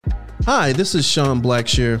Hi, this is Sean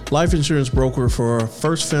Blackshear, life insurance broker for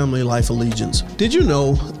First Family Life Allegiance. Did you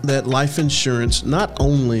know that life insurance not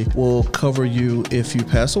only will cover you if you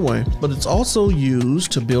pass away, but it's also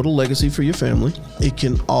used to build a legacy for your family? It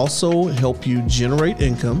can also help you generate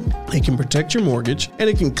income, it can protect your mortgage, and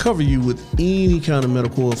it can cover you with any kind of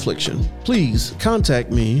medical affliction. Please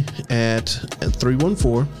contact me at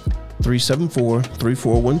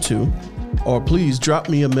 314-374-3412. Or please drop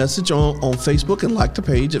me a message on Facebook and like the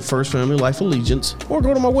page at First Family Life Allegiance, or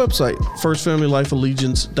go to my website,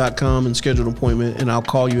 firstfamilylifeallegiance.com, and schedule an appointment, and I'll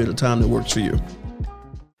call you at a time that works for you.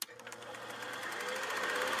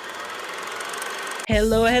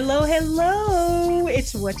 Hello.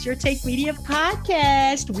 It's What's Your Take Media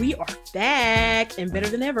podcast. We are back and better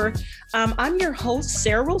than ever. I'm your host,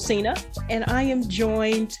 Sarah Rosina, and I am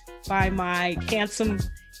joined by my handsome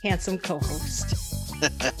co-host.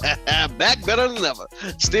 Back better than ever.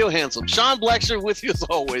 Still handsome. Sean Blackshear with you as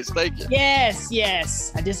always. Thank you.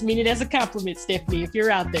 Yes. I just mean it as a compliment, Stephanie, if you're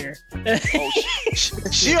out there.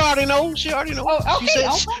 She already knows. Oh, okay.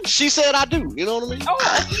 She said I do. You know what I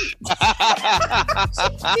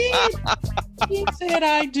mean? She said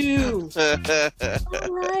I do.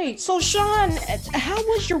 All right. So, Sean, how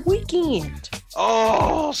was your weekend?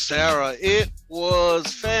 Oh, Sarah, it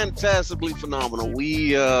was fantastically phenomenal.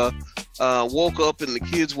 We woke up and the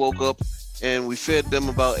kids woke up and we fed them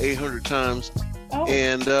about 800 times. Oh.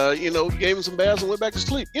 And, gave them some baths and went back to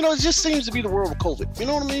sleep. It just seems to be the world of COVID. You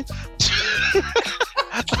know what I mean?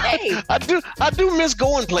 Okay. I do miss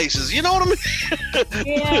going places. You know what I mean?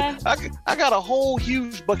 Yeah. I got a whole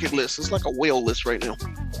huge bucket list. It's like a whale list right now.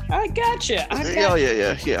 I gotcha.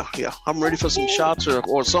 Yeah. I'm ready for some shots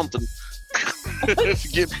or something.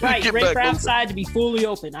 Ready for outside to be fully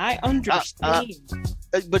open. I understand.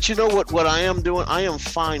 But you know what I am doing? I am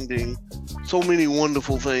finding so many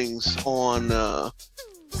wonderful things on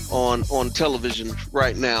television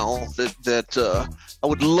right now that I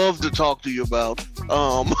would love to talk to you about.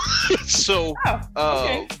 Okay.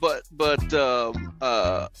 But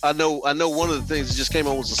I know one of the things that just came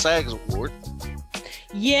on was the SAG Award.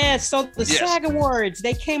 Yeah, so the SAG Awards,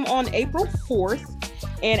 they came on April 4th.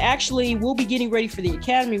 And actually, we'll be getting ready for the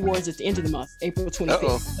Academy Awards at the end of the month, April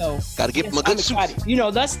 25th. So, gotta get my good suit.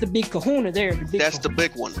 That's the big kahuna there. The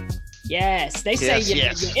big one. Yes, they say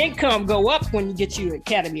your income go up when you get your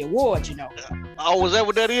Academy Award. Oh, is that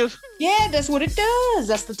what that is? Yeah, that's what it does.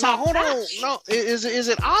 That's the top. Hold on. No, is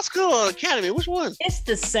it Oscar or Academy? Which one? It's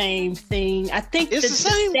the same thing. I think it's the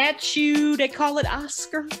same statue. They call it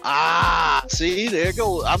Oscar. See, there you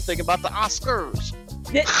go. I'm thinking about the Oscars.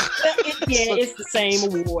 It's the same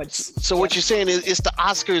awards. So what you're saying is it's the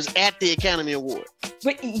Oscars at the Academy Award.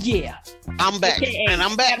 But yeah, I'm back, and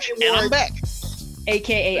I'm back.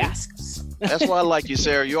 AKA Oscars. That's why I like you,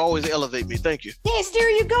 Sarah. You always elevate me. Thank you. Yes, there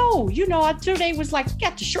you go. Today was like,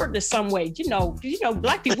 got to shorten this some way.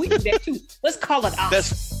 Black people, we do that too. Let's call it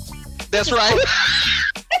Oscars. That's right.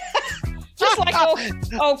 Just like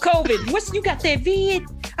COVID. You got that vid?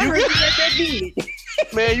 I heard you got that vid.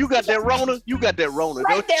 Man, you got that Rona. Right, that Rona.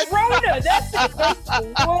 That's it.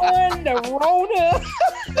 The Rona.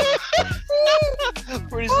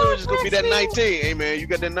 Pretty soon it's gonna be that 19. Hey man, you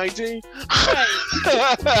got that 19?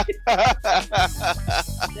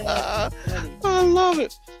 I love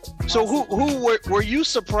it. So who were you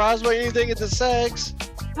surprised by anything at the SAGs?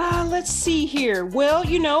 Let's see here. Well,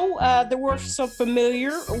 there were some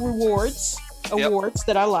familiar awards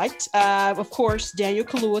that I liked. Of course, Daniel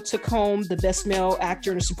Kaluuya took home the Best Male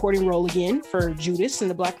Actor in a Supporting Role again for Judas and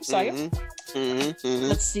the Black Messiah.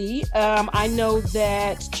 Let's see. I know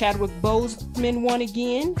that Chadwick Boseman won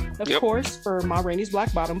again, of course, for Ma Rainey's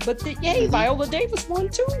Black Bottom. But Viola Davis won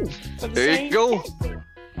too. There you go.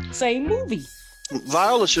 Same movie.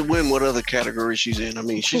 Viola should win what other category she's in. I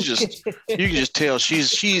mean, she's just you can just tell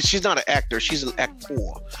she's not an actor, she's an actor.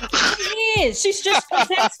 She is. She's just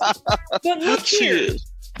fantastic. But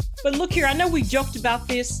look here, I know we joked about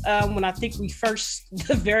this when I think the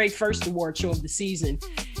very first award show of the season.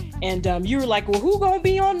 And you were like, well, who gonna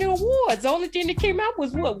be on the awards? The only thing that came out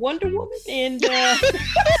was what? Wonder Woman? And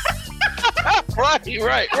Right.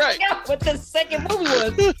 Yeah, what the second movie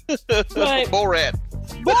was. But Borat,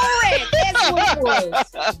 that's what it was.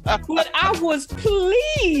 But I was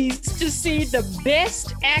pleased to see the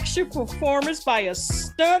best action performance by a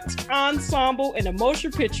stunt ensemble in a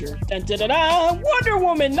motion picture. Dun, dun, dun, dun, Wonder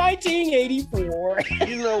Woman 1984.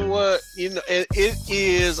 You know what? It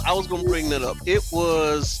is. I was gonna bring that up. It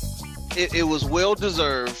was well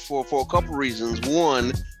deserved for a couple reasons.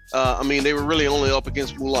 One, they were really only up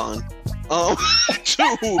against Mulan.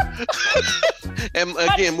 Two, and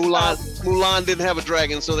again, Mulan didn't have a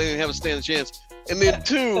dragon, so they didn't have a stand chance. And then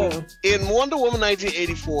two, in Wonder Woman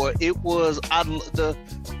 1984, it was the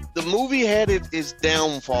movie had its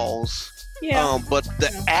downfalls. Yeah. But the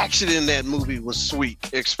action in that movie was sweet,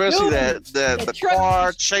 especially the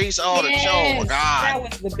car chase. Oh, the show! Oh my God, that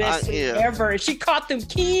was the best thing ever. And she caught them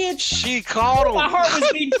kids. She caught them. My heart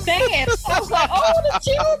was beating fast. I was like, "Oh, the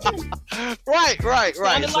children!" Right.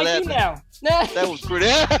 Sounded So like you now. That was pretty.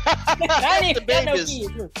 I didn't the babies.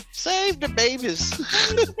 Save the babies.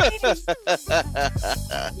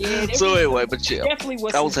 So anyway, but yeah, definitely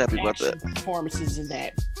was. I was happy about that. Performances in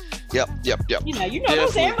that. Yep. You know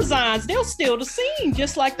those Amazons, they'll steal the scene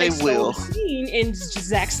just like they stole the scene in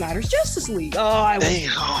Zack Snyder's Justice League. Oh, I was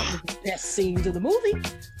the best scenes of the movie.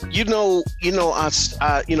 I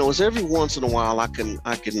it's every once in a while I can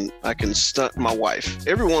stunt my wife.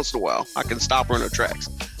 Every once in a while I can stop her in her tracks.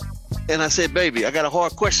 And I said, baby, I got a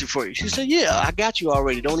hard question for you. She said, yeah, I got you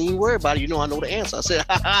already. Don't even worry about it. You know I know the answer. I said,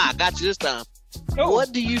 I got you this time. Oh.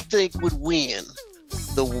 What do you think would win?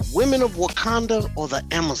 The women of Wakanda or the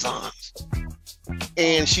Amazons?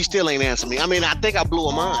 And she still ain't answered me. I mean, I think I blew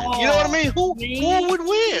her mind. You know what I mean? Who would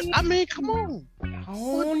win? I mean, come on. I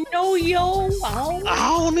don't know, yo. I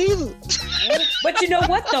don't either. But you know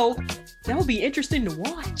what, though? That would be interesting to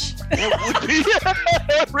watch. It would be.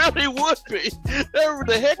 It really would be.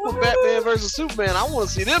 The heck with Batman versus Superman. I want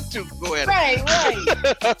to see them two go at it. Right.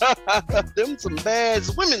 Them some bad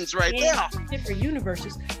women's right there. Different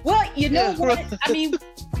universes. Well, you know what? I mean,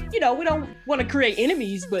 we don't want to create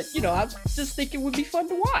enemies, but I just think it would be fun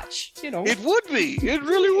to watch. It would be. It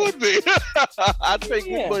really would be. I'd pay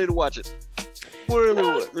good money to watch it.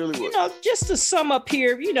 Really would. Just to sum up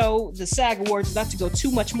here, the SAG Awards, not to go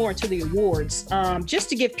too much more into the awards, just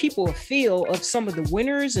to give people a feel of some of the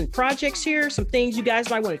winners and projects here, some things you guys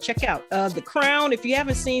might want to check out. The Crown, if you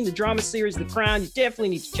haven't seen the drama series The Crown, you definitely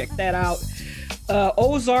need to check that out.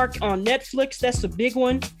 Ozark on Netflix, that's the big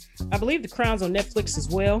one. I believe The Crown's on Netflix as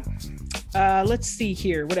well. Let's see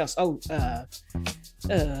here. What else?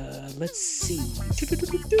 Let's see.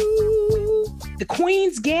 The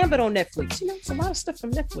Queen's Gambit on Netflix. There's a lot of stuff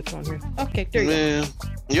from Netflix on here. Okay, there you go.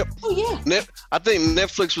 Yep. Oh, yeah. I think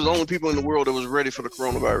Netflix was the only people in the world that was ready for the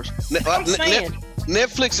coronavirus.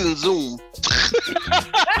 Netflix and Zoom.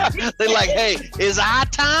 They're like, hey, it's our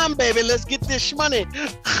time, baby. Let's get this money.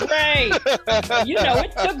 Right.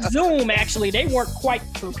 It took Zoom, actually. They weren't quite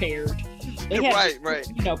prepared. They had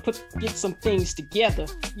to, get some things together.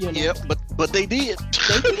 Yep, but they did.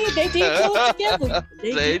 They did pull it together.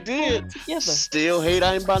 They did. Still hate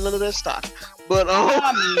I ain't buy none of that stock. But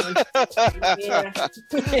that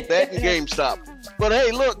and GameStop. But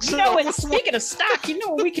hey, look. And speaking of stock,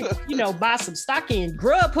 we can buy some stock in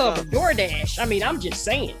Grubhub or DoorDash. I mean, I'm just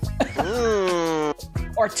saying.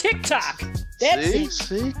 Or TikTok.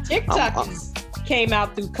 See? TikTok came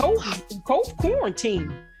out through COVID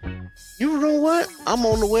quarantine. You know what? I'm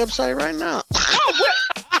on the website right now.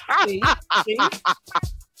 See? I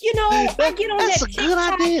get on that's that a good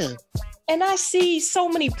idea. And I see so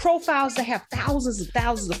many profiles that have thousands and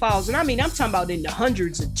thousands of followers. And I mean, I'm talking about in the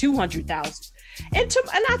hundreds and 200,000. And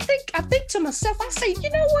I think to myself, I say,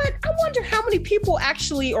 you know what? I wonder how many people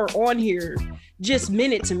actually are on here just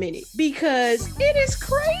minute to minute, because it is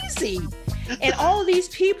crazy. And all of these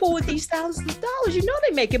people with these thousands of dollars,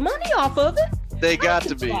 they're making money off of it. They got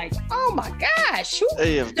to be. Like, oh my gosh.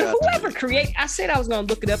 Whoever created, I said I was going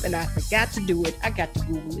to look it up and I forgot to do it. I got to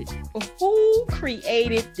Google it. Who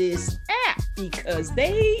created this app? Because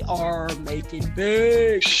they are making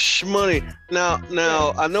big money. Now,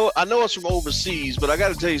 I know it's from overseas, but I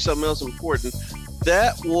got to tell you something else important.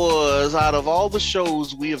 That was, out of all the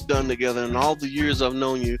shows we have done together and all the years I've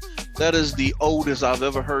known you, that is the oldest I've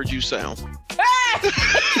ever heard you sound.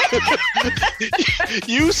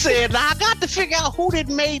 You said, now I got to figure out who did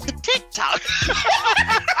made the TikTok.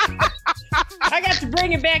 I got to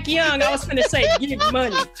bring it back young. I was going to say, give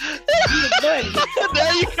money. There you go.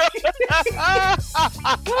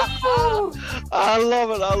 I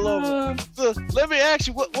love it. Let me ask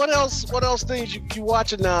you, what else things you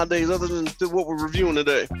watching nowadays other than what we're reviewing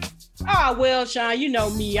today? Well, Sean, you know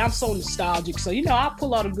me. I'm so nostalgic. So, I'll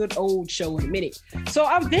pull out a good old show in a minute. So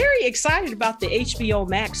I'm very excited about the HBO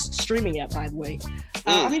Max streaming app, by the way.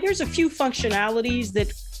 I mean, there's a few functionalities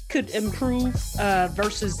that could improve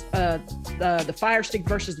versus the Fire Stick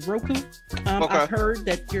versus the Roku. I've heard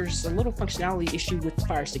that there's a little functionality issue with the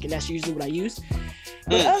Fire Stick, and that's usually what I use.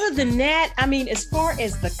 But other than that, I mean, as far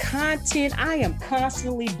as the content, I am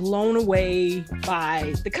constantly blown away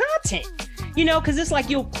by the content. Because it's like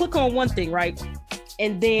you'll click on one thing, right?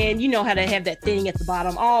 And then you know how they have that thing at the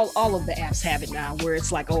bottom. All of the apps have it now, where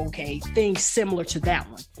it's like, okay, things similar to that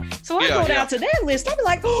one. So I go down to that list. I'll be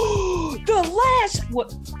like, oh,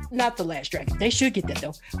 not the Last Dragon. They should get that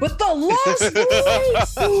though. But the Lost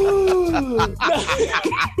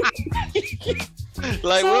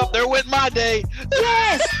Like, well, they're with my day.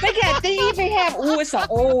 Yes, they even have, it's an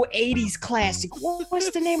old 80s classic. What's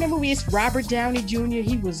the name of the movie? It's Robert Downey Jr.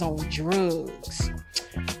 He was on drugs.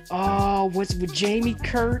 Oh, what's with Jamie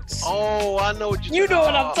Kurtz? Oh, I know what you know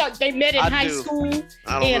what I'm talking. They met in high school.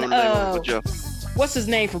 I don't know the name of it, what's his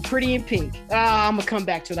name from Pretty in Pink? I'm gonna come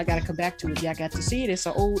back to it. I gotta come back to it. Yeah, I got to see it. It's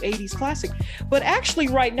an old 80s classic. But actually,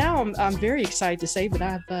 right now, I'm very excited to say that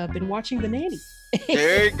I've been watching The Nanny.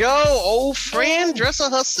 There you go, old friend dresser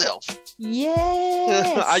herself.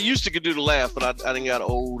 Yes. I used to do the laugh, but I didn't got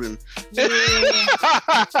old and. Yeah.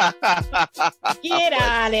 Get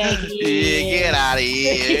out of here. Yeah, get out of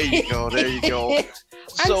here. There you go. There you go.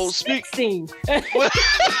 So speaking.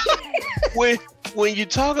 When you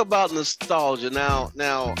talk about nostalgia, now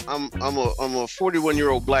I'm a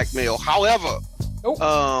 41-year-old black male. However,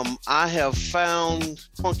 I have found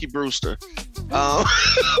Punky Brewster.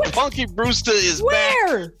 Punky Brewster is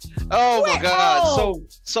back. Oh my God!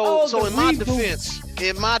 So in my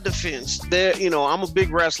defense, there, I'm a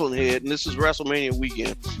big wrestling head, and this is WrestleMania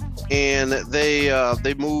weekend, and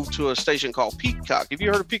they moved to a station called Peacock. Have you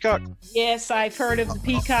heard of Peacock? Yes, I've heard of the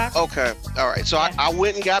Peacock. Okay, all right. So I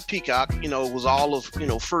went and got Peacock. It was all of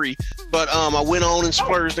free, but I went on and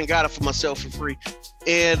splurged and got it for myself for free.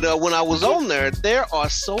 And when I was on there are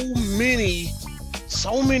so many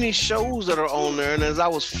shows that are on there, and as I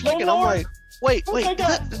was flicking, I'm like, wait,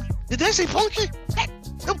 did they say Punky?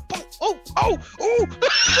 Oh!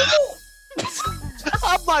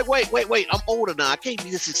 I'm like, wait, I'm older now. I can't be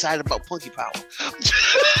this excited about Punky Power.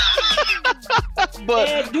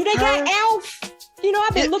 But do they got Alf?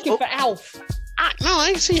 I've been looking for Alf. I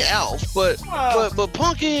ain't seen Alf, but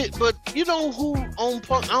Punky, but you know who owned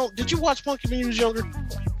Punky? Did you watch Punky when you was younger?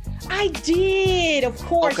 I did, of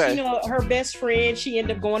course. Okay. Her best friend, she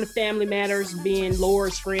ended up going to Family Matters, being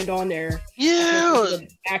Laura's friend on there. Yeah. The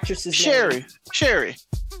actress's Sherry. name. Sherry.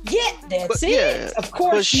 Yeah, that's it. Yeah, of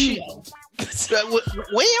course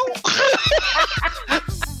well.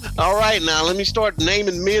 All right, now let me start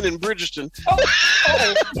naming men in Bridgerton. Oh.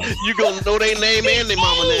 You gonna know their name and their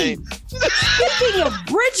mama name. Speaking of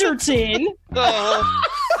Bridgerton,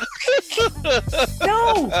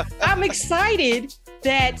 no, I'm excited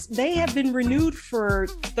that they have been renewed for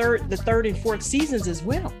the third and fourth seasons as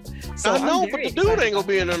well. So I know, but the dude ain't gonna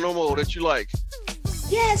be in there no more that you like.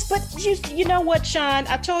 Yes, but you know what, Sean?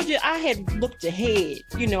 I told you I had looked ahead,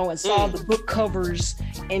 and saw the book covers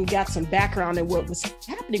and got some background in what was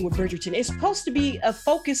happening with Bridgerton. It's supposed to be a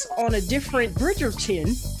focus on a different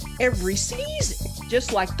Bridgerton every season,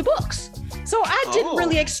 just like the books. So I didn't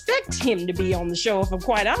really expect him to be on the show, if I'm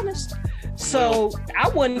quite honest. So I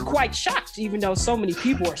wasn't quite shocked, even though so many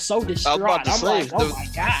people are so distraught. I'm like, oh my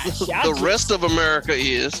gosh. The rest of America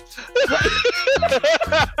is.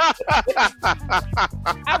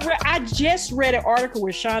 I just read an article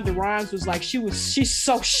where Shonda Rhimes was like, she's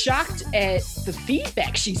so shocked at the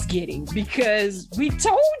feedback she's getting because we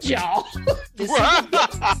told y'all this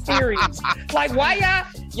is serious. Like, why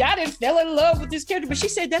y'all didn't fell in love with this character? But she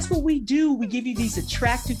said that's what we do. We give you these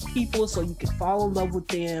attractive people so you can fall in love with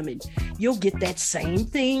them, and you'll get that same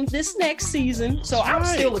thing this next season. So I'm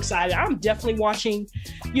still excited. I'm definitely watching.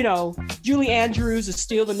 Julie Andrews is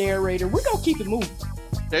still the narrator. We're gonna keep it moving.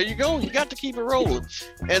 There you go. You got to keep it rolling.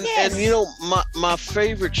 And my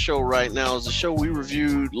favorite show right now is the show we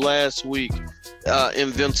reviewed last week,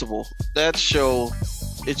 Invincible. That show,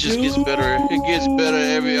 it just gets better. It gets better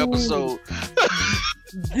every episode.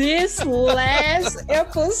 This last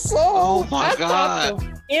episode, oh my God!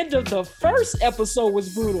 The end of the first episode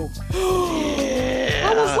was brutal. Yeah.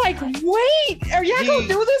 I was like, wait, are y'all gonna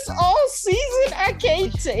do this all season? I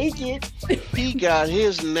can't take it. He got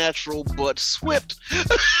his natural butt whipped.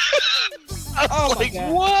 I was like,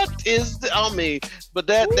 God. What is but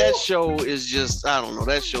that show is just, I don't know,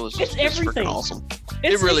 that show is just it's freaking awesome.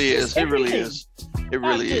 It really is. It really is. It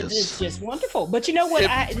really is. It's just wonderful. But you know what?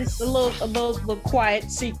 It's a little quiet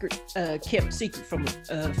secret, kept secret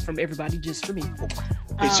from everybody, just for me.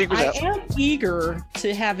 I am eager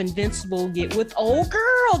to have Invincible get with old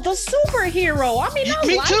girl, the superhero. I mean,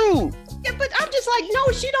 me too. Yeah, but I'm just like,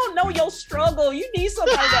 no, she don't know your struggle. You need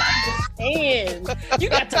somebody to understand. You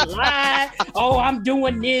got to lie. Oh, I'm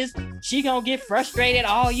doing this. She gonna get frustrated.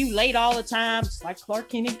 Oh, you late all the time. It's like Clark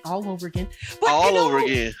Kent all over again. But, all over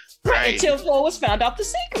again. Right. Until Lois found out the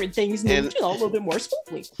secret, things moved a little bit more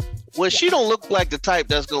smoothly. Well, she don't look like the type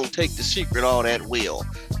that's gonna take the secret all that well.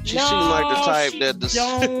 She seems like the type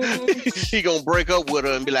that he gonna break up with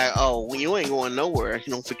her and be like, "Oh, well, you ain't going nowhere.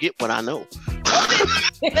 You don't forget what I know."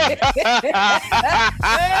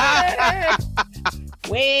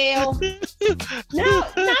 Well, no,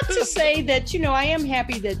 not to say that, I am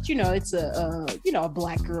happy that, it's a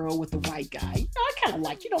black girl with a white guy. I kind of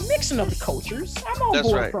like, mixing up the cultures. I'm on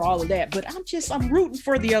board for all of that, but I'm rooting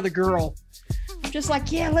for the other girl. I'm just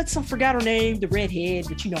like, yeah, let's forgot her name, the redhead,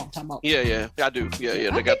 but you know what I'm talking about. Yeah, I do.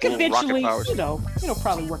 Yeah. They got the rocket powers. It'll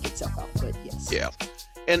probably work itself out, but yes. Yeah.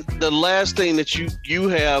 And the last thing that you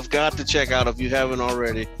have got to check out if you haven't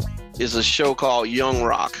already is a show called Young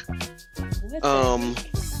Rock.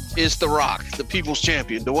 It's The Rock, the People's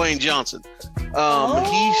Champion, Dwayne Johnson. He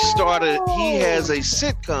has a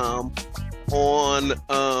sitcom on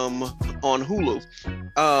Hulu.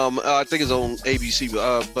 I think it's on ABC,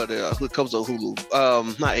 but it comes on Hulu.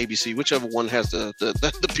 Not ABC, whichever one has the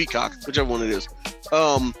Peacock, whichever one it is.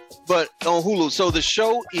 But on Hulu. So the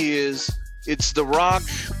show it's The Rock.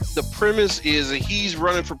 The premise is that he's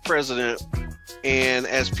running for president, and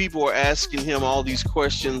as people are asking him all these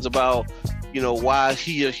questions about, why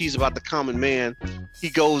he's about the common man, he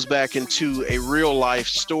goes back into a real life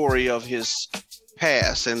story of his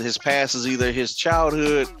past, and his past is either his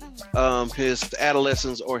childhood, his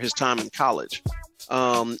adolescence, or his time in college.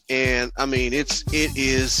 And I mean, it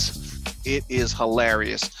is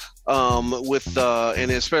hilarious.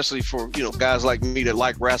 And especially for guys like me that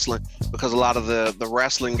like wrestling, because a lot of the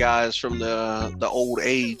wrestling guys from the old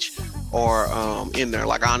age are in there,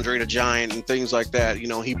 like Andre the Giant and things like that.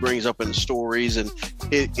 He brings up in the stories, and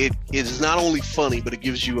it is not only funny, but it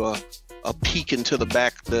gives you a peek into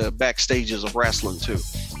the back stages of wrestling too.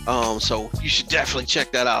 So you should definitely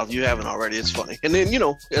check that out if you haven't already. It's funny. And then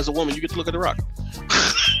as a woman, you get to look at The Rock.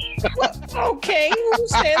 Well, okay, who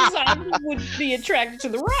says I would be attracted to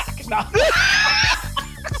The Rock? No.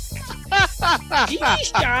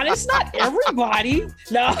 Geez, John, it's not everybody.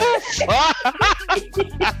 No.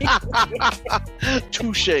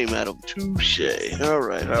 Touche, madam. Touche. All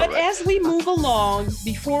right. But as we move along,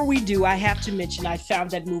 before we do, I have to mention I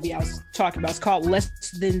found that movie I was talking about. It's called Less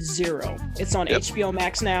Than Zero. It's on HBO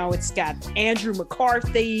Max now. It's got Andrew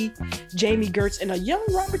McCarthy, Jamie Gertz, and a young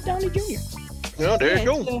Robert Downey Jr. Yeah, there you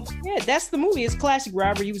go. That's the movie. It's classic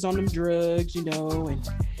Robert. He was on them drugs, and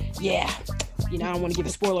yeah. I don't want to give a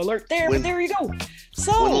spoiler alert there, but there you go.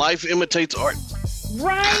 So when life imitates art.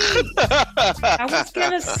 Right. I was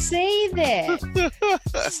gonna say that.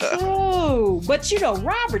 So, but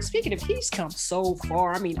Robert, speaking of, he's come so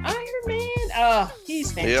far. I mean, Iron Man,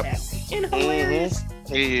 he's fantastic and hilarious.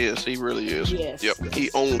 Mm-hmm. He is. He really is. Yes. Yep. Yes. He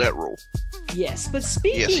owned that role. Yes, but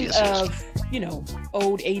speaking of,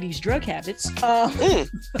 old 80s drug habits, I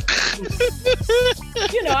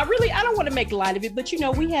don't want to make light of it, but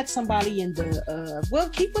we had somebody in he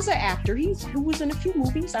was an actor. Who was in a few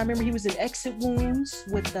movies. I remember he was in Exit Wounds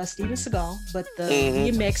with Steven Seagal, but the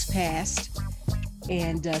DMX passed,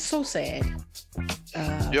 and so sad.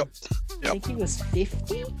 Yep. I think he was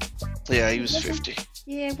 50. Yeah, he was 50.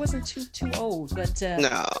 Yeah, it wasn't too old, but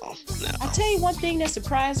no. I'll tell you one thing that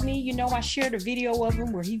surprised me. I shared a video of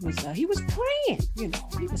him where he was praying. He was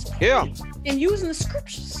praying and using the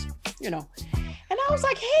scriptures. And I was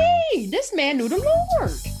like, hey, this man knew the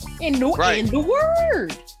Lord and knew and the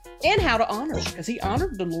Word and how to honor him, because he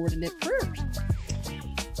honored the Lord in his prayers.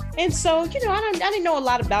 And so, I didn't know a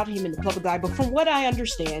lot about him in the public eye, but from what I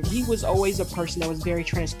understand, he was always a person that was very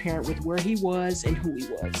transparent with where he was and who he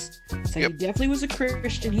was. So he definitely was a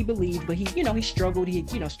Christian, he believed, but he struggled. He,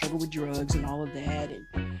 struggled with drugs and all of that. And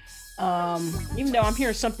even though I'm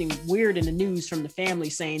hearing something weird in the news from the family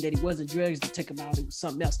saying that it wasn't drugs that took him out, it was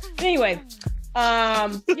something else. But anyway,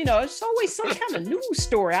 it's always some kind of news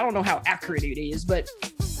story. I don't know how accurate it is, but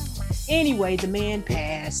anyway, the man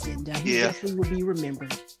passed, and he definitely will be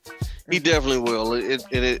remembered. He definitely will.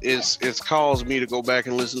 It's caused me to go back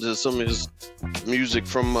and listen to some of his music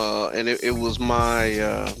from, and it was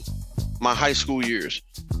my high school years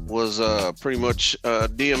was pretty much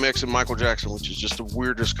DMX and Michael Jackson, which is just the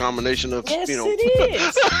weirdest combination of, It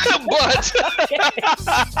is. But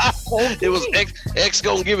it was X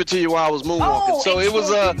gonna give it to you while I was moonwalking. So it was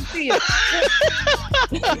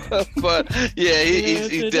but yeah,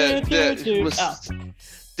 he was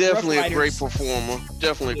definitely a great performer.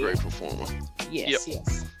 Definitely a great performer. Yes.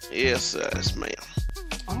 Yes, ma'am.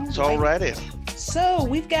 It's all right. So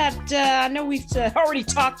we've got, I know we've already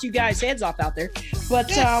talked you guys' heads off out there,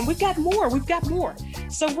 but we've got more.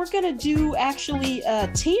 So we're going to do, actually,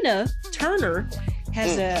 Tina Turner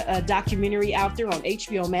has a documentary out there on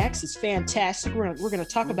HBO Max. It's fantastic. We're going to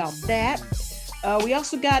talk about that. We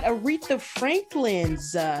also got Aretha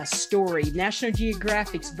Franklin's story, National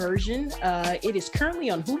Geographic's version. It is currently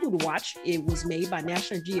on Hulu to watch. It was made by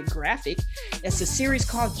National Geographic. It's a series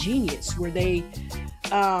called Genius, where they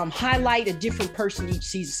highlight a different person each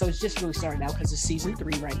season. So it's just really starting out because it's season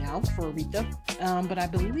 3 right now for Aretha. But I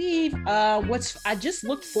believe I just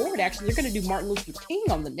looked forward, actually, they're going to do Martin Luther King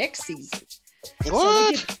on the next season.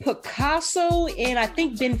 What? So they did Picasso and I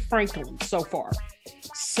think Ben Franklin so far.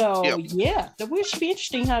 So yeah, that should be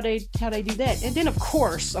interesting how they do that. And then of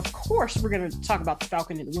course, we're gonna talk about the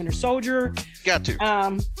Falcon and the Winter Soldier. Got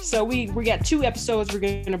to. So we got 2 episodes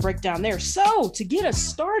we're gonna break down there. So to get us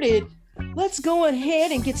started, let's go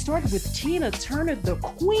ahead and get started with Tina Turner, the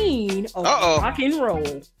queen of rock and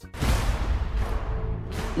roll.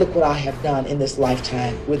 Look what I have done in this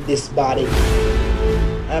lifetime with this body.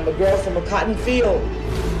 I'm a girl from a cotton field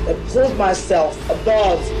that pulled myself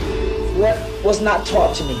above what was not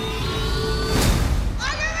taught to me.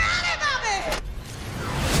 Are you ready, Bobby?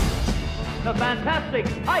 The Fantastic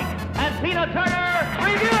Ike and Tina Turner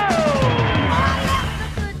review!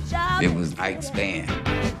 It was Ike's band,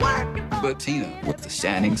 but Tina was the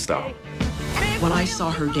shining star. When I saw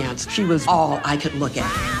her dance, she was all I could look at.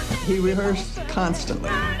 He rehearsed constantly.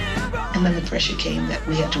 And then the pressure came that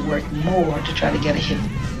we had to work more to try to get a hit.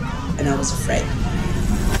 And I was afraid.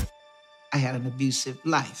 I had an abusive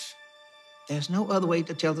life. There's no other way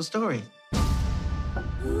to tell the story.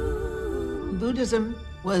 Buddhism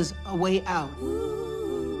was a way out.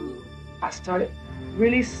 I started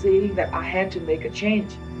really seeing that I had to make a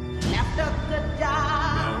change.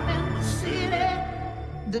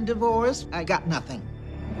 The divorce, I got nothing.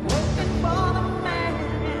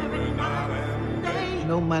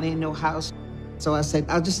 No money, no house. So I said,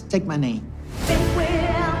 I'll just take my name.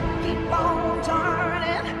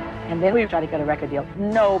 And then we tried to get a record deal.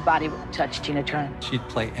 Nobody would touch Tina Turner. She'd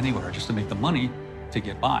play anywhere just to make the money to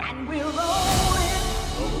get by.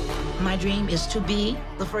 My dream is to be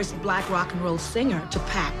the first Black rock and roll singer to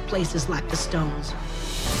pack places like the Stones.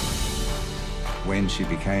 When she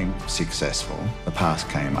became successful, the past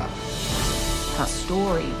came up. Her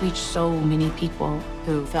story reached so many people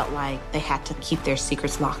who felt like they had to keep their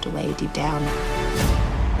secrets locked away deep down.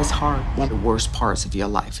 It's hard. One of the worst parts of your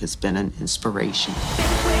life has been an inspiration.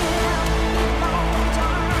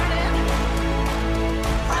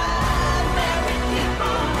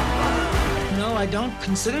 No, I don't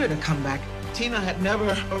consider it a comeback. Tina had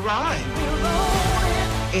never arrived.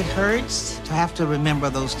 It hurts to have to remember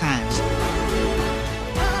those times.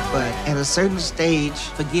 But at a certain stage,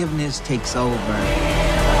 forgiveness takes over.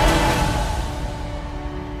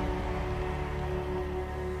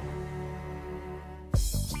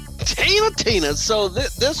 Tina. So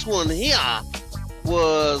this one here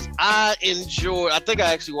was, I think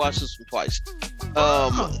I actually watched this one twice.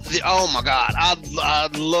 Oh my God, I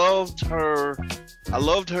loved her. I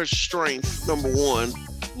loved her strength, number one.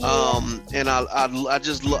 And I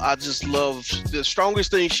just loved the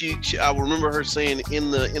strongest thing I remember her saying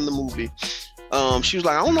in the movie. She was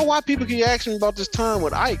like, I don't know why people keep asking me about this time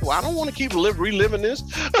with Ike. Well, I don't want to keep reliving this.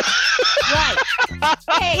 Right.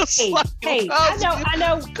 Hey, I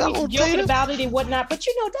know we're joking about it and whatnot, but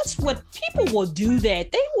that's what people will do.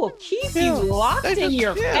 That they will keep you locked in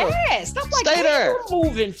your past. I'm like, stay there.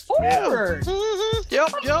 Moving forward. Yeah.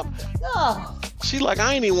 Mm-hmm. Yep. Oh. She like,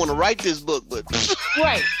 I ain't even want to write this book, but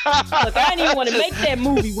right. Look, I didn't even want to make that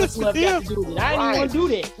movie. What's Love Got to Do with it? I didn't even want to do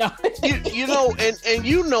that. No. and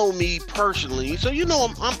you know me personally, so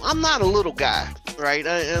I'm not a little guy, right?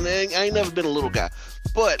 I ain't never been a little guy,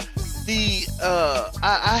 but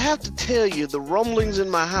I have to tell you, the rumblings in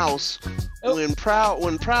my house when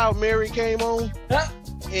Proud Mary came on,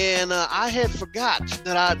 and I had forgot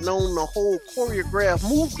that I'd known the whole choreographed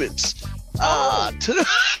movements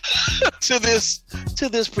to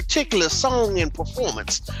this particular song and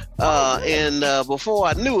performance, and before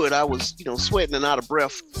I knew it, I was sweating and out of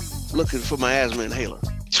breath, looking for my asthma inhaler.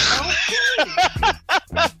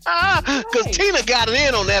 Because Tina got it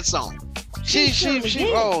in on that song. She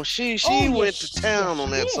went to town on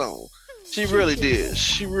that song. She really did.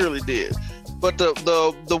 She really did. But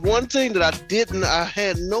the one thing that I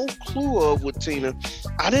had no clue of with Tina,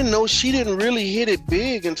 I didn't know she didn't really hit it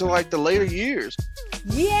big until like the later years.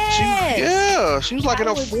 Yes. She was like in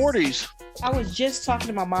her 40s. I was just talking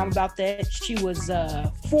to my mom about that. She was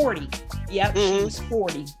 40. Yep, She was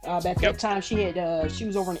 40. At that time, she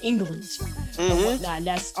was over in England and whatnot. And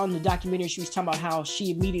that's on the documentary. She was talking about how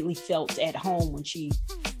she immediately felt at home when she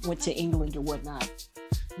went to England or whatnot.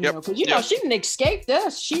 Because she didn't escape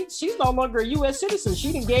us. She's no longer a U.S. citizen.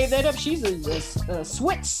 She didn't gave that up. She's a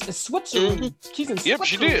Switzerland. She's in Switzerland. Yep,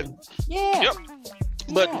 she did. Yeah. Yep.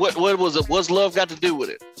 But what was it? What's Love Got to Do with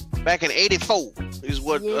it? Back in '84 is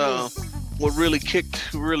what really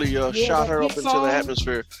shot her up into the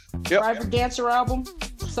atmosphere. Yep. Private Dancer album.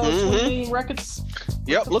 So 20 million records.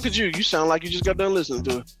 Yep. Look at you. You sound like you just got done listening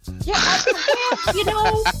to it. Yeah.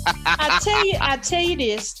 I tell you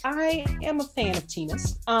this. I am a fan of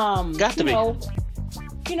Tina's. Got to be.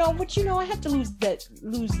 I have to use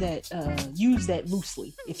that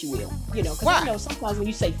loosely, if you will. Because I know sometimes when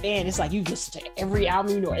you say fan, it's like you listen to every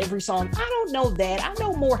album, every song. I don't know that. I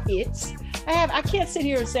know more hits. I can't sit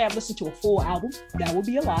here and say I've listened to a full album. That would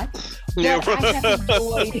be a lie. But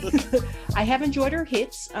I have enjoyed her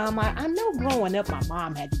hits. I know growing up, my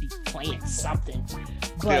mom had to be playing something.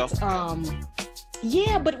 But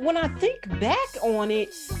but when I think back on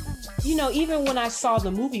it, even when I saw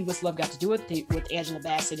the movie What's Love Got to Do with Angela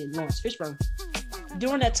Bassett and Lawrence Fishburne,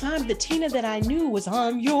 during that time, the Tina that I knew was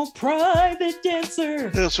I'm Your Private Dancer.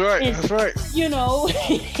 That's right. And, that's right.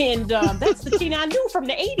 And that's the Tina I knew from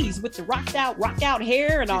the 80s with the rock out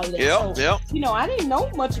hair and all of that. I didn't know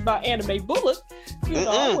much about Anime Bullet.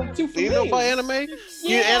 I wasn't too familiar. You know about anime?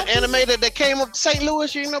 Yeah. Anime that came up to St.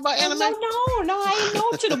 Louis, you know about anime? No, I didn't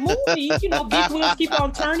know to the movie. Big Wheels Keep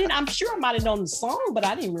On Turning. I'm sure I might have known the song, but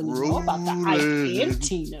I didn't really know about the Ike and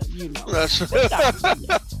Tina, That's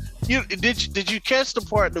right. Did you catch the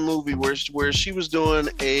part in the movie where she was doing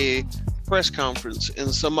a press conference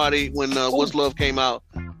and somebody when What's Love came out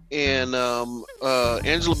and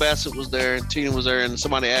Angela Bassett was there and Tina was there and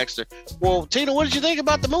somebody asked her, well, Tina, what did you think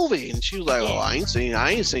about the movie? And she was like, oh, I ain't seen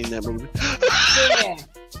that movie. Yeah.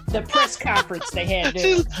 The press conference they had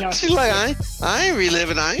there. She's like, I ain't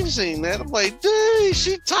reliving. I ain't seen that. I'm like, dang,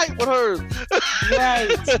 she tight with her.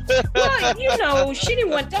 Right. Well, she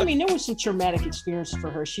didn't want. I mean, there was some traumatic experience for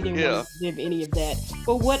her. She didn't want to live any of that.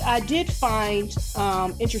 But what I did find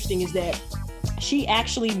interesting is that she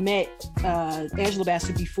actually met Angela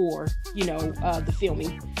Bassett before, the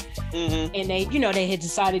filming. Mm-hmm. And they had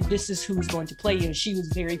decided this is who was going to play you, and she was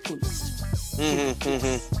very pleased.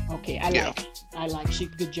 Mm-hmm. Okay, I like she.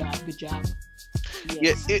 Good job.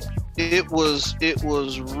 Yes. Yeah, it was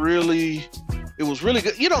really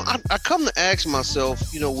good. I come to ask myself,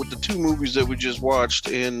 with the two movies that we just watched,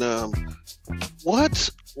 and what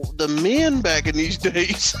the men back in these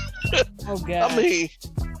days. Oh God. I mean,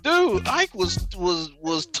 dude, Ike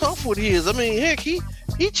was tough with his. I mean, heck, he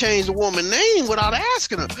changed the woman's name without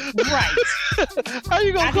asking her. Right. How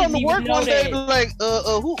you gonna come to work one day and be like,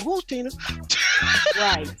 who's Tina?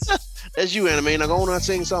 Right. That's you, Anime. Now go on and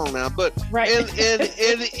sing a song now. But right.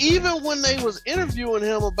 and even when they was interviewing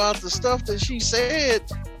him about the stuff that she said,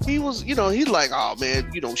 he was, he's like, oh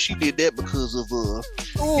man, she did that because of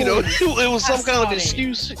it was some kind of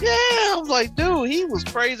excuse. Yeah, I was like, dude, he was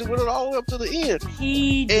crazy with it all the way up to the end.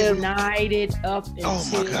 He denied it up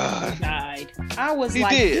until he died. I was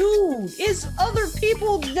dude, it's other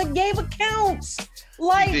people that gave accounts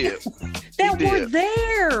that were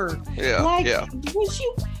there. Yeah, was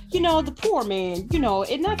you. The poor man,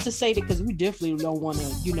 and not to say that because we definitely don't want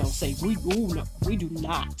to, say we do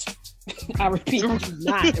not. I repeat, we do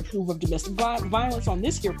not approve of domestic violence on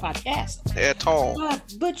this here podcast. At all.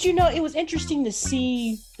 But it was interesting to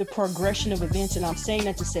see the progression of events, and I'm saying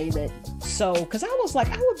that to say that because I was like,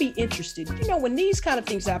 I would be interested, when these kind of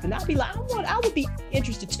things happen, I'd be like, I would be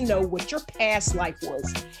interested to know what your past life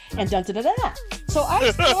was, and da-da-da-da. So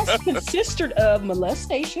I past consisted of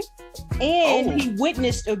molestation, and he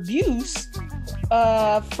witnessed abuse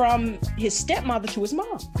from his stepmother to his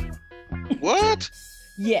mom. What?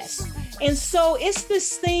 Yes. And so it's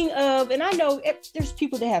this thing of, and I know there's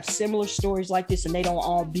people that have similar stories like this and they don't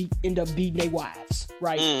all end up beating their wives,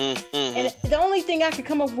 right? Mm-hmm. And the only thing I can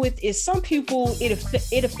come up with is some people, it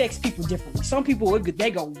affects people differently. Some people,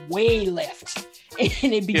 they go way left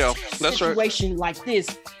and it be a situation like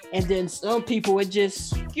this. And then some people, it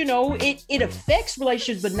just, it affects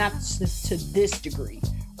relationships, but not to this degree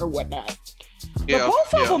or whatnot. But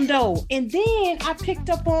both of them though, and then I picked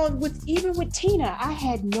up on even with Tina, I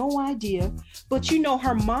had no idea, but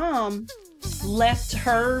her mom left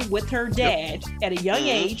her with her dad at a young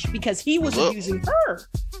age because he was abusing her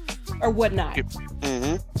or whatnot.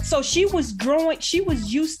 Mm-hmm. So she was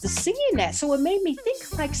used to seeing that. So it made me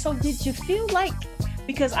think so did you feel like,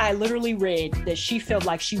 because I literally read that she felt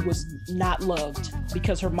like she was not loved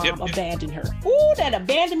because her mom abandoned her. Ooh, that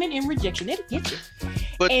abandonment and rejection, it'll get you.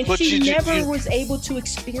 But she never was able to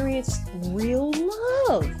experience real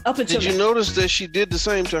love up until. Did you notice that she did the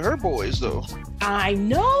same to her boys though? I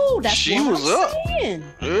know. That's she what was I'm up. saying.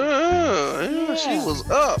 Yeah, she was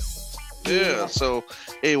up. Yeah. So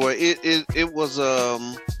anyway, it was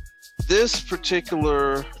this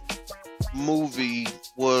particular movie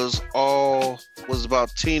was about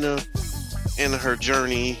Tina and her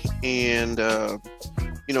journey and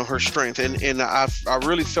her strength, and I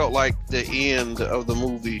really felt like the end of the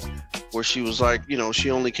movie where she was like,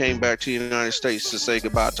 she only came back to the United States to say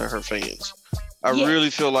goodbye to her fans. I really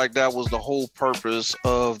feel like that was the whole purpose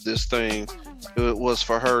of this thing. It was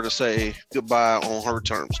for her to say goodbye on her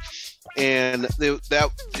terms. And it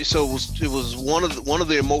was one of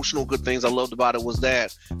the emotional good things I loved about it was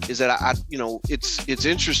that it's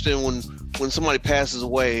interesting when somebody passes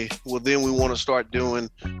away. Well, then we want to start doing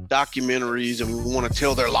documentaries and we want to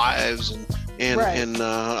tell their lives and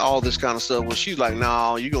all this kind of stuff. Well, she's like,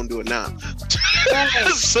 no, you're gonna do it now.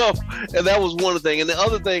 So, and that was one thing. And the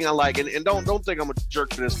other thing I like, and don't think I'm a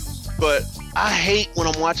jerk for this, but I hate when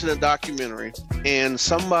I'm watching a documentary and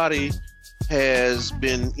somebody has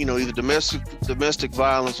been, either domestic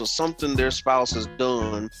violence or something their spouse has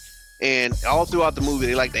done, and all throughout the movie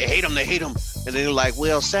they hate him, and then they're like,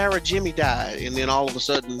 well, Sarah Jimmy died, and then all of a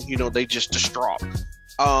sudden, they just distraught.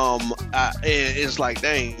 It's like,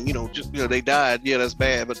 dang, they died. Yeah, that's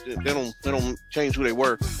bad, but they don't change who they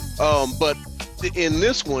were. But in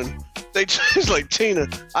this one, they just like Tina,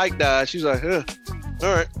 Ike died. She's like, all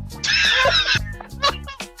right.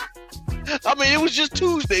 I mean, it was just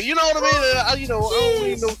Tuesday. You know what I mean? I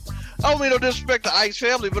don't mean no disrespect to Ike's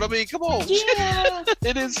family, but I mean, come on. Yeah.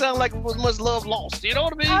 It didn't sound like it was much love lost. You know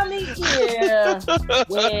what I mean? Yeah.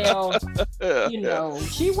 Well, I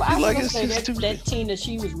was gonna say that Tina,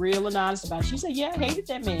 she was real and honest about it. She said, yeah, I hated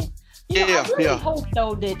that man. I really hope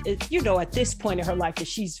though that at this point in her life that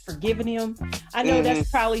she's forgiven him. I know that's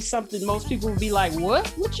probably something most people would be like, what?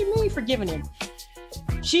 What you mean forgiving him?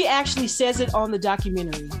 She actually says it on the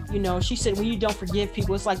documentary. She said when you don't forgive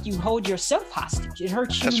people, it's like you hold yourself hostage. It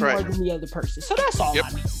hurts you more than the other person. So that's all I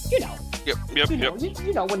mean. You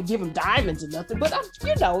don't want to give them diamonds or nothing, but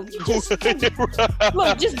you just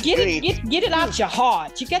look, just get it out your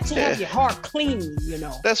heart. You got to have your heart clean.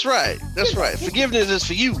 That's right. Forgiveness is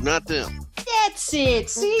for you, not them. That's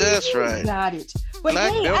it. See, that's right. Got it. But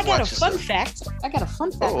hey, I got a fun fact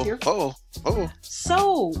here.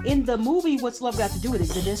 So in the movie, What's Love Got to Do with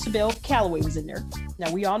It? Vanessa Bell Calloway was in there.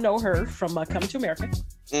 Now we all know her from Coming to America.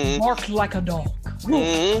 Bark like a dog.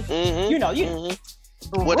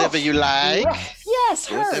 Whatever you like. Yes,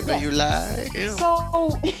 her. Whatever you like. Yeah.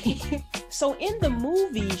 So in the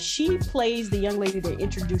movie, she plays the young lady that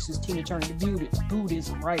introduces Tina Turner to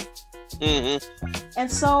Buddhism, right? And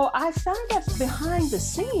so I found out behind the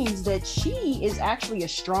scenes that she is actually a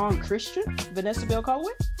strong Christian, Vanessa Bell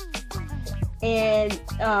Calloway. And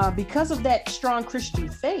because of that strong Christian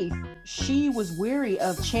faith, she was wary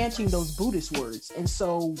of chanting those Buddhist words. And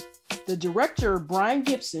so the director, Brian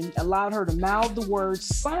Gibson, allowed her to mouth the words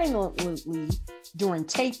silently during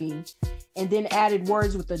taping and then added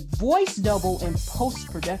words with a voice double in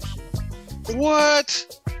post-production.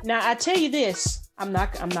 What? Now, I tell you this. I'm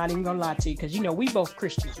not even gonna lie to you because we both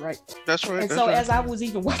Christians, right? That's right. And so as I was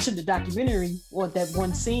even watching the documentary or that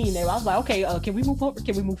one scene, I was like, okay, can we move over?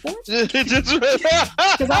 Can we move forward? Because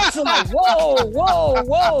I was like,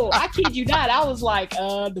 whoa! I kid you not. I was like,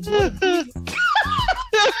 the blood of Jesus.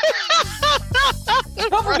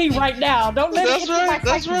 Cover me right now. Don't let me.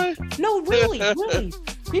 That's right. No, really.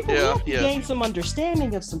 People have to gain some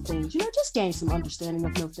understanding of some things. Just gain some understanding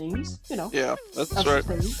of no things. Yeah, that's right.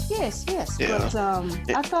 Yes. Yeah.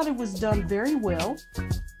 But I thought it was done very well.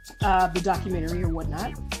 The documentary or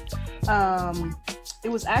whatnot. It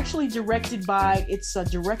was actually directed by its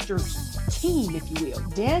director's team, if you will,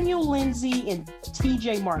 Daniel Lindsay and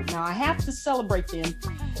T.J. Martin. Now I have to celebrate them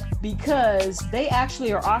because they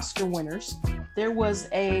actually are Oscar winners. There was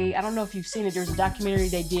I don't know if you've seen it. There's a documentary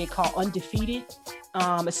they did called Undefeated.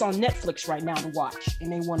 It's on Netflix right now to watch,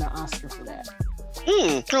 and they won an Oscar for that.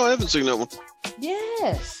 Oh, I haven't seen that one.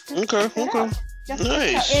 Yes. Okay.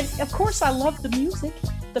 Nice. And of course, I love the music,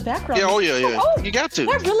 the background. Yeah. Oh, you got to.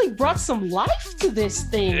 That really brought some life to this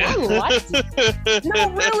thing. Yeah. I liked it.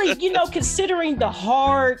 No, really, considering the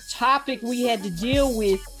hard topic we had to deal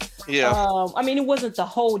with. Yeah. I mean, it wasn't the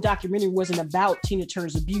whole documentary wasn't about Tina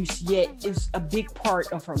Turner's abuse, yet it's a big part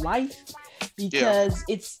of her life. Because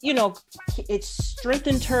it's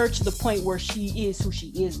strengthened her to the point where she is who she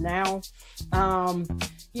is now.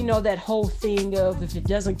 That whole thing of if it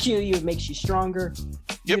doesn't kill you, it makes you stronger.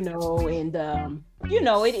 Yep. And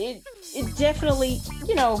it definitely,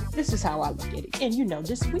 this is how I look at it. And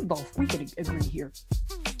this we could agree here.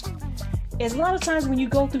 As a lot of times when you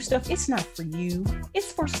go through stuff, it's not for you,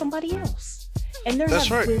 it's for somebody else. And there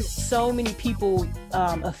have been so many people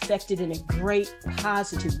affected in a great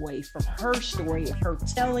positive way from her story of her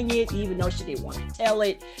telling it, even though she didn't want to tell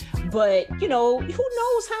it. But, you know, who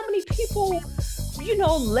knows how many people, you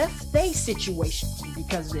know, left their situation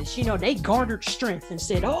because of this. You know, they garnered strength and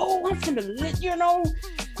said, oh, I'm going to, you know,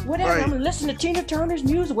 whatever. I'm going to listen to Tina Turner's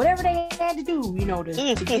music, whatever they had to do, you know, to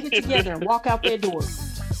get it together and walk out their door.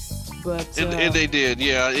 But and they did.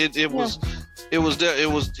 Yeah, it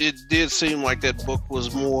did seem like that book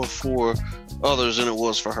was more for others than it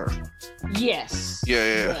was for her. Yes.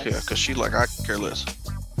 Yeah. Because she like, I could care less.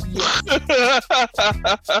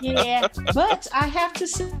 Yeah, but I have to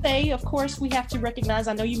say, of course, we have to recognize,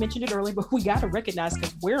 I know you mentioned it earlier, but we got to recognize,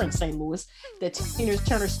 because we're in St. Louis, that Tina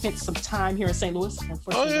Turner spent some time here in St. Louis.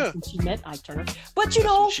 Unfortunately, that's when she met Ike Turner. But, you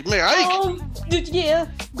know, she met Ike.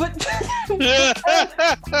 But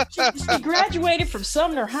she graduated from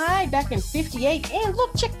Sumner High back in 58. And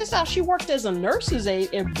look, check this out. She worked as a nurse's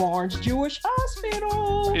aide at Barnes Jewish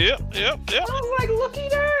Hospital. Yep. I was like, looky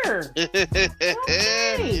there.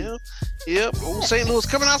 Okay. Yep. Old St. Louis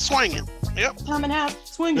coming out swinging. Yep. Coming out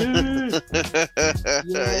swinging.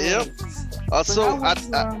 Yep. So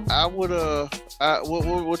I would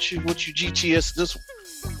what you GTS this one?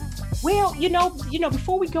 Well, you know,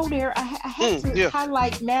 before we go there, I have to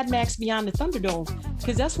highlight Mad Max Beyond the Thunderdome,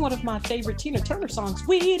 because that's one of my favorite Tina Turner songs.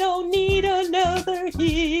 We don't need another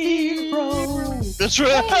hero. That's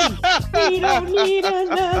right. Hey, we don't need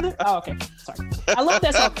another. Oh, okay. Sorry. I love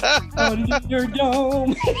that song.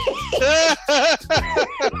 Thunderdome.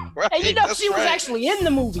 Right, and you know, she was actually in the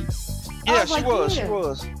movie. Yeah, she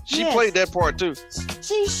was. She played that part too.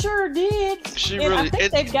 She sure did. I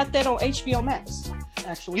think they've got that on HBO Max.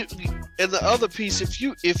 Actually, and the other piece, if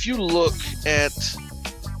you look at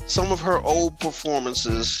some of her old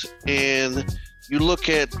performances and you look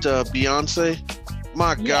at Beyonce,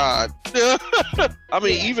 my God, I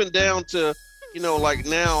mean, even down to, you know, like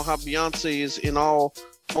now how Beyonce is in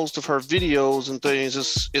most of her videos and things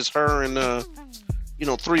is her and you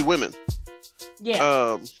know, 3 women.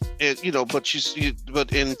 Yeah. And you know, but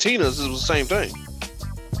in Tina's it was the same thing.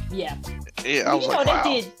 Yeah. Yeah, I was like, wow.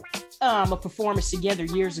 They did a performance together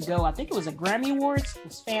years ago. I think it was a Grammy Awards. It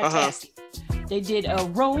was fantastic. They did a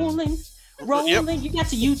Rolling. Yep. You got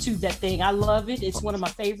to YouTube that thing. I love it. It's one of my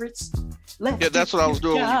favorites. That's what I was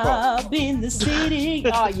doing. Job in the city.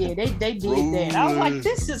 Oh yeah, they did that. I was like,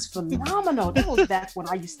 this is phenomenal. That was back when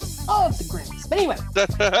I used to love the Grammys. But anyway,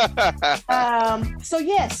 so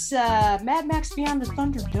yes, Mad Max Beyond the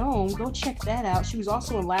Thunderdome. Go check that out. She was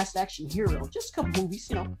also in Last Action Hero. Just a couple movies,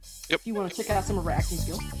 you know. If you want to check out some of her acting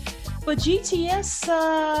skills. But GTS,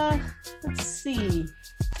 let's see.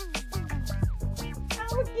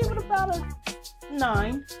 I would give it about a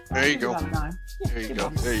 9. There you go.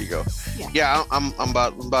 There you go. Yeah, I'm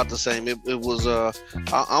about the same. It was I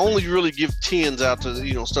only really give 10s out to,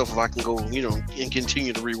 you know, stuff if I can go, you know, and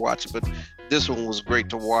continue to rewatch it. But this one was great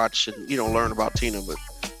to watch and, you know, learn about Tina. But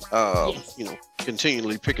you know,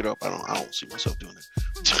 continually pick it up. I don't see myself doing it.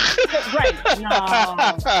 Right?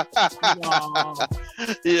 No.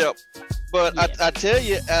 Yep. But I tell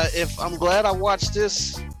you, if I'm glad I watched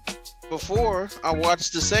this before I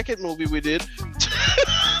watched the second movie we did.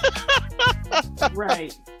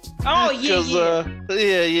 Right. Oh yeah.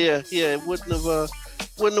 It wouldn't have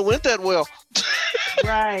went that well.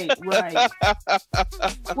 Right.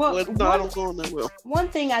 Well, I don't go that well. One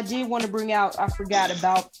thing I did want to bring out, I forgot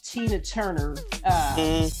about Tina Turner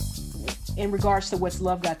in regards to what's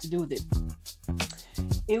love got to do with it.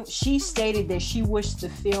 She stated that she wished the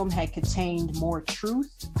film had contained more truth,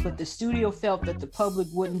 but the studio felt that the public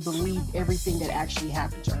wouldn't believe everything that actually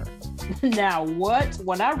happened to her. Now,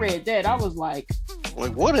 when I read that, I was like,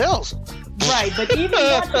 what else? Right, but even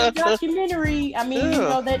watching the documentary, I mean, you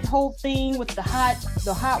know, that whole thing with the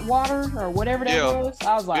hot water or whatever that was,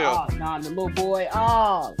 I was like, oh, nah, the little boy,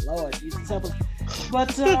 oh, Lord, Jesus help us.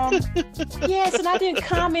 But yes, and I didn't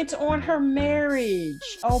comment on her marriage.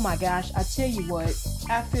 Oh my gosh, I tell you what,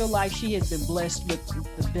 I feel like she has been blessed with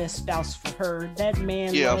the best spouse for her. That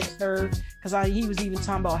man loves her, because he was even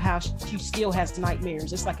talking about how she still has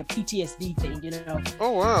nightmares. It's like a PTSD thing, you know.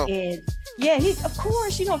 Oh wow. And yeah, he, of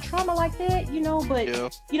course, you know, trauma like that, you know, but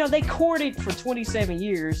you know, they courted for 27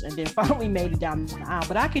 years and then finally made it down the aisle.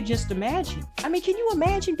 But I could just imagine. I mean, can you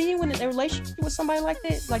imagine being in a relationship with somebody like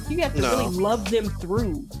that? Like, you have to really love them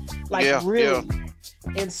through, like really.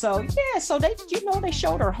 And so so they, you know, they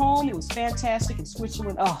showed her home. It was fantastic in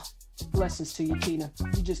Switzerland. Oh, blessings to you, Tina.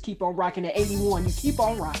 You just keep on rocking at 81. You keep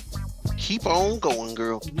on rocking. Keep on going,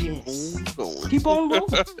 girl. Yes. Keep on going. Keep on going.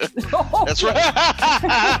 That's right.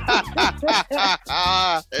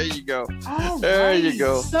 There you go. There you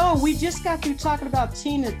go. So we just got through talking about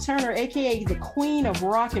Tina Turner, aka the Queen of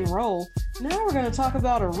Rock and Roll. Now we're going to talk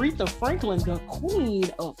about Aretha Franklin, the Queen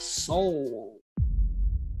of Soul.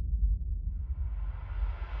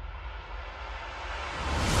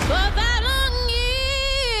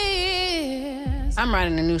 I'm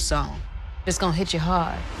writing a new song. It's gonna hit you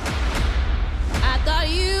hard. I thought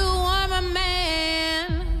you were my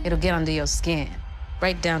man. It'll get under your skin,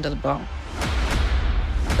 right down to the bone.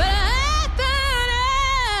 But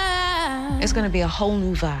it's gonna be a whole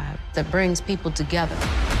new vibe that brings people together.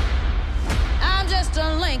 I'm just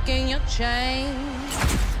a link in your chain.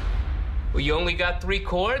 Well, you only got 3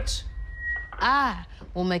 chords? I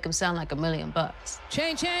will make them sound like $1 million.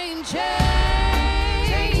 Chain, chain, chain.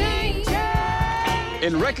 Chain, chain, chain.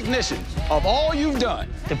 In recognition of all you've done,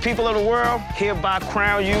 the people of the world hereby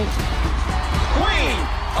crown you Queen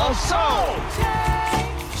of Soul.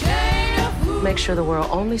 Make sure the world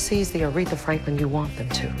only sees the Aretha Franklin you want them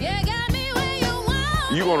to.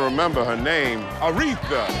 You're gonna remember her name,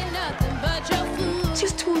 Aretha.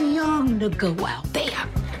 She's too young to go out there.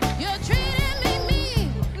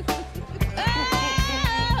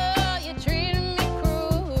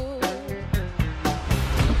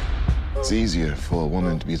 It's easier for a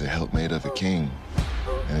woman to be the helpmate of a king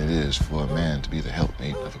than it is for a man to be the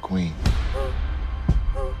helpmate of a queen.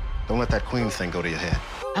 Don't let that queen thing go to your head.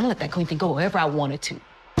 I'm gonna let that queen thing go wherever I want it to.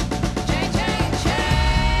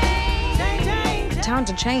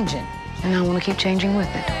 Times are changing, and I want to keep changing with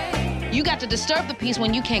it. You got to disturb the peace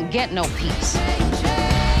when you can't get no peace.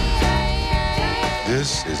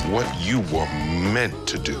 This is what you were meant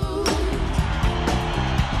to do.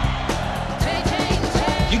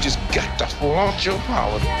 You just got to flaunt your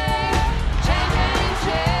power.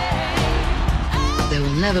 There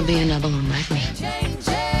will never be another one like me.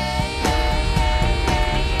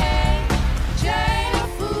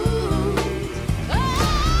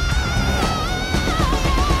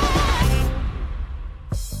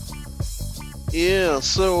 Yeah,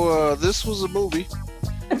 so this was a movie.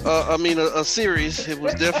 I mean, a series. It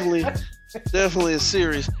was definitely a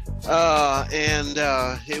series. And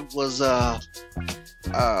it was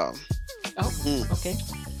okay.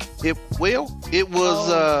 It was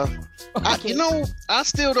okay. I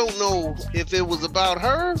still don't know if it was about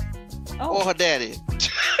her or her daddy.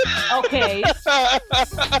 Okay.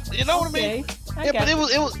 You know what I mean? But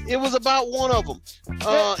it was about one of them.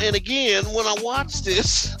 And again, when I watched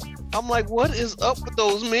this, I'm like, what is up with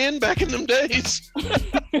those men back in them days?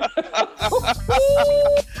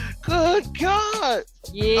 Good God.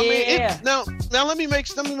 Yeah. I mean, now let me make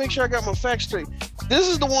sure I got my facts straight. This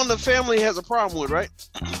is the one the family has a problem with, right?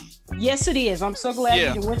 Yes, it is. I'm so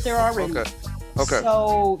glad you went there already. Okay.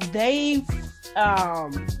 So they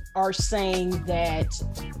are saying that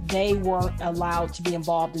they weren't allowed to be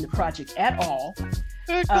involved in the project at all.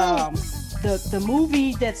 The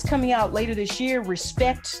movie that's coming out later this year,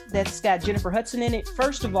 Respect, that's got Jennifer Hudson in it.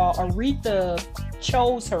 First of all, Aretha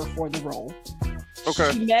chose her for the role.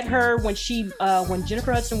 Okay. She met her when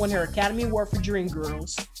Jennifer Hudson won her Academy Award for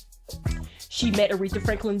Dreamgirls. She met Aretha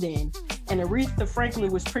Franklin then, and Aretha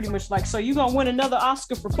Franklin was pretty much like, so you gonna win another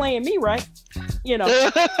Oscar for playing me, right? You know.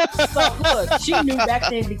 So look, she knew back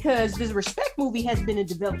then, because this Respect movie has been in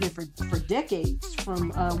development for decades,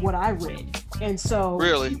 from what I read. And so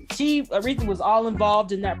really, Aretha was all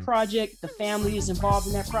involved in that project. The family is involved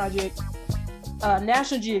in that project.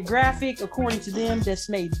 National Geographic, according to them, that's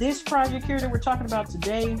made this project here that we're talking about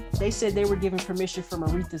today, they said they were given permission from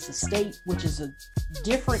Aretha's estate, which is a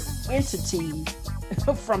different entity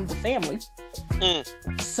from the family.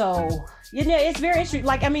 So, it's very interesting.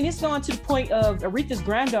 Like, I mean, it's gone to the point of Aretha's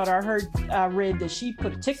granddaughter. I read that she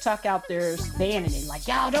put a TikTok out there banning it. Like,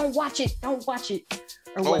 y'all don't watch it.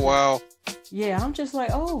 Oh, wow. Yeah, I'm just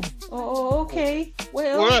like, okay.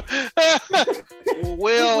 Well,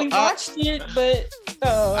 we watched it, but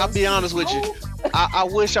I'll be honest with you. I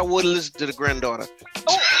wish I would have listened to the granddaughter.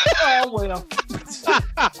 Well.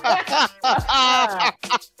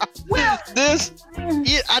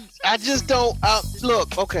 I just don't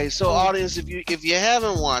look. Okay, so audience, if you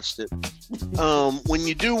haven't watched it, when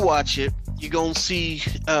you do watch it, you're gonna see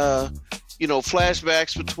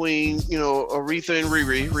flashbacks between Aretha and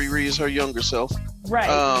Riri. Riri is her younger self. Right.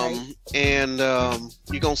 And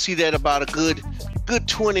you're gonna see that about a good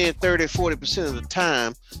 20, 30, 40% of the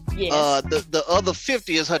time. Yes. The other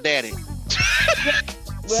 50 is her daddy.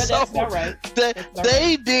 Well, that's not right.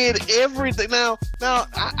 They did everything. Now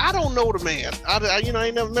I don't know the man. I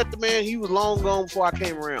ain't never met the man. He was long gone before I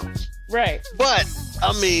came around. Right. But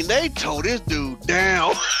I mean, they tore this dude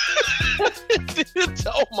down.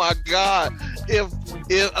 Oh my God! If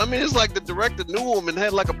I mean, it's like the director knew him and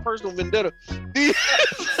had like a personal vendetta.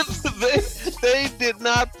 They did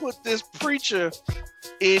not put this preacher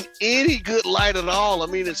in any good light at all. I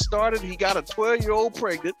mean, it started. He got a 12-year-old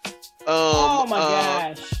pregnant. Oh my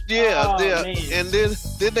gosh! Yeah, man. And then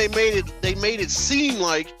they made it seem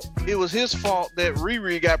like it was his fault that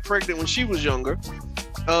Riri got pregnant when she was younger.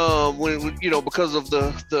 When because of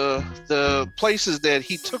the places that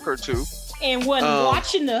he took her to, and wasn't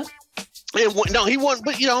watching her. No, he wasn't.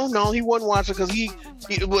 But he wasn't watching because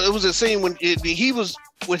it was a scene when he was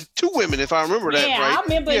with two women, if I remember that right. Yeah, I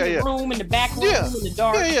remember in the room, in the back room, in the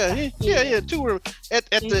dark. Yeah, two women at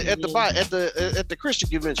the Christian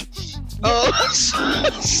convention.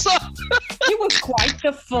 So he was quite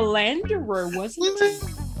the philanderer, wasn't he?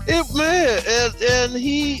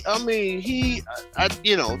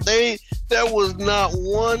 There was not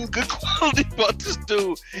one good quality about this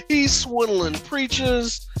dude. He's swindling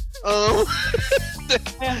preachers. The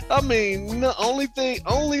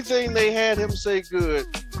only thing they had him say good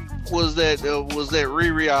was that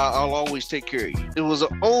Riri, I'll always take care of you. It was the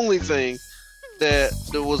only thing that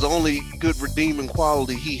there was the only good redeeming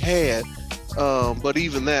quality he had. But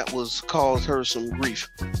even that caused her some grief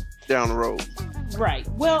down the road. Right.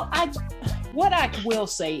 Well, what I will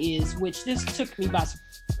say is, which this took me by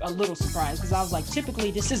a little surprise, because I was like,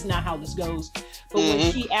 typically this is not how this goes. But when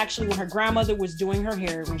her grandmother was doing her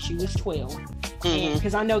hair when she was 12, and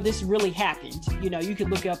because I know this really happened, you could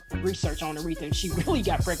look up research on Aretha, and she really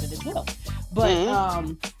got pregnant at 12. But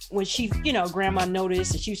when she, grandma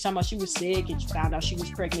noticed that she was talking about she was sick and she found out she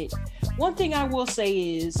was pregnant, one thing I will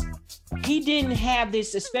say is, he didn't have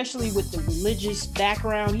this, especially with the religious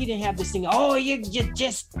background. He didn't have this thing. Oh, you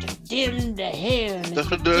just condemned the hair, and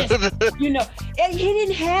he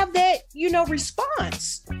didn't have that,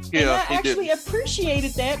 response. Yeah, and I actually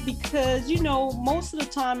appreciated that because, most of the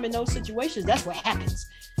time in those situations, that's what happens.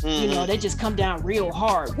 They just come down real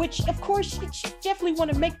hard, which of course she definitely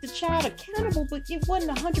want to make the child accountable, but it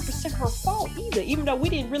wasn't 100% her fault either, even though we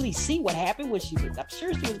didn't really see what happened when I'm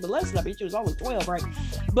sure she was molested. I mean, she was only 12, right?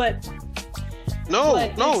 But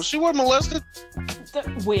no, she wasn't molested.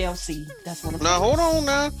 Well, see, that's what I'm saying. Now, hold on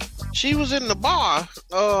now. She was in the bar,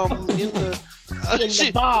 the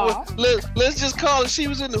bar. Let's just call it. She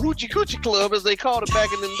was in the Hoochie Coochie Club, as they called it back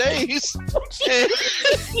in them days.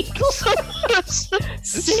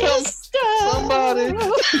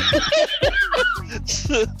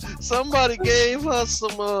 Somebody gave her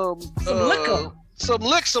some liquor, some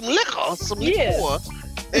liquor,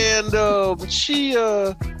 and she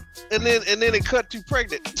and then it cut to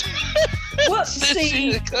pregnant. Well,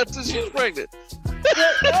 see, it cut to she's pregnant.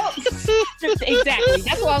 Exactly.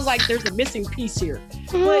 That's why I was like, there's a missing piece here.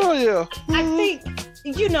 Oh yeah. I think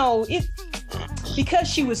it because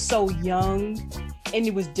she was so young, and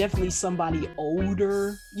it was definitely somebody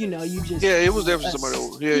older. You just it was definitely somebody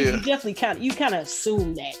older. Yeah. You definitely kind of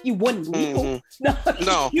assume that you wouldn't legal. No,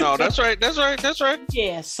 that's right.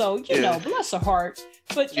 Yeah. So bless her heart.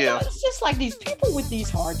 But it's just like these people with these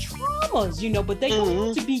hard traumas, but they go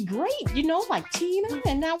on to be great, like Tina,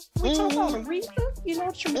 and now we're talking about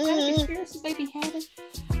Aretha, traumatic experiences they be having.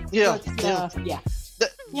 Yeah. But,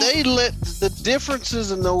 They let the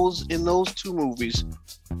differences in those two movies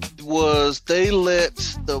was they let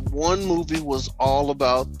the one movie was all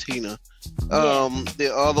about Tina.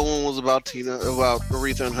 The other one was about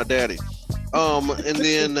Aretha and her daddy. And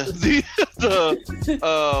then the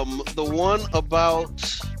one about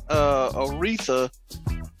Aretha,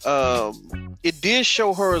 it did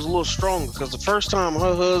show her as a little stronger, because the first time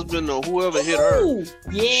her husband or whoever hit her,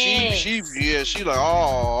 she like,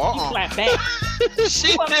 oh, you clap back. I'm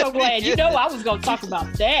so glad. I was gonna talk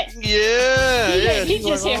about that. He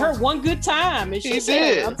just hit her one good time, and she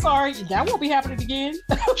said, "I'm sorry, that won't be happening again."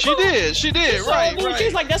 She did. So, right. She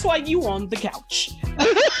was like, "That's why you on the couch."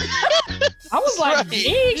 I was like,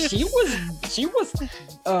 "Yeah, she was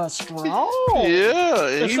strong." Yeah,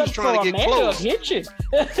 and he was trying to get close. Hit you.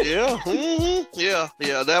 Yeah.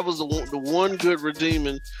 That was the one good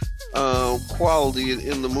redeeming quality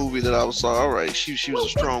in the movie that I saw. All right, she was a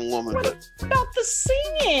strong woman. What about the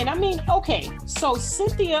singing? I mean, okay, so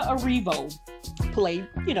Cynthia Erivo played,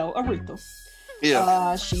 Aretha.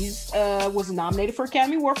 Yeah. She's was nominated for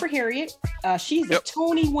Academy Award for Harriet. She's a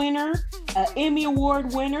Tony winner, an Emmy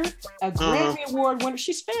Award winner, a Grammy Award winner.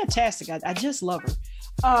 She's fantastic. I just love her.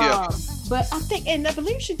 But I think, and I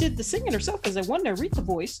believe she did the singing herself, because it wasn't Aretha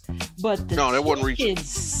voice. But that wasn't Aretha.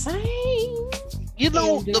 Sang. I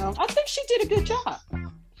think she did a good job.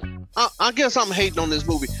 I guess I'm hating on this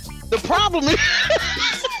movie. The problem is,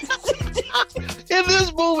 in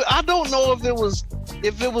this movie, I don't know if it was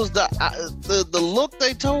the look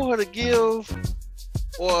they told her to give,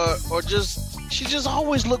 or just she just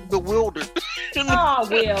always looked bewildered. Oh,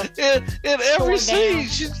 well. In every scene,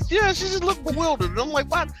 she just looked bewildered. And I'm like,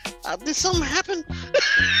 what? Did something happen?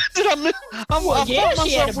 Did I miss? She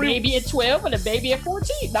had a baby at 12 and a baby at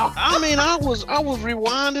 14. No. I mean, I was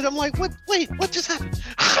rewinded. I'm like, what? Wait, what just happened?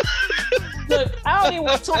 Look, I don't even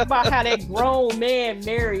want to talk about how that grown man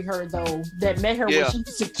married her, though, that met her when she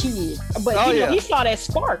was a kid. But he saw that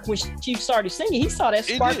spark when she started singing. He saw that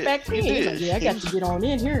spark back then. He's like, yeah, I got to get on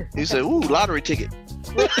in here. He said, ooh, lottery ticket.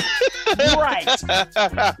 Right.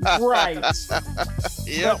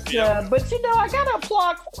 Yep. But I gotta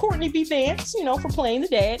applaud Courtney B. Vance, for playing the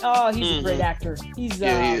dad. Oh, he's a great actor. He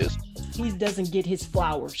is. He doesn't get his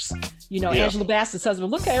flowers. Angela Bassett's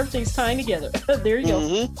husband. Look how everything's tying together. There you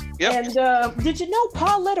go. Yep. And did you know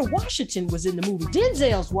Pauletta Washington was in the movie?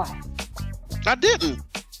 Denzel's wife. I didn't.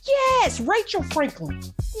 Yes, Rachel Franklin.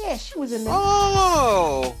 Yeah, she was in there.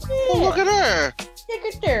 Oh, well, look at her. Look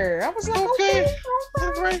at her. I was like, okay.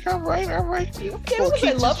 All right. Okay, it was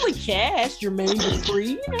a lovely cast. Jermaine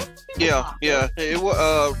Dupri, Yeah. It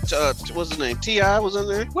was. What's his name? T.I. was in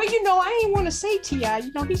there. Well, I ain't want to say T.I.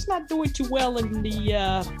 He's not doing too well in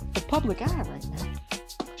the public eye right now.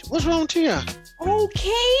 What's wrong with T.I.?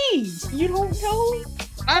 Okay, you don't know.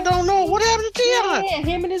 I don't know. What happened to T.I.? Yeah,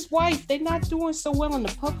 him and his wife, they're not doing so well in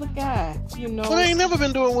the public eye, Well, they ain't never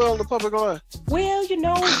been doing well in the public eye. Well,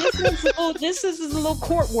 this is a little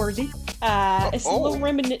court-worthy. It's a little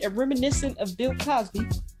reminiscent of Bill Cosby.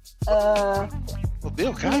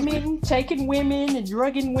 Bill Cosby? Taking women and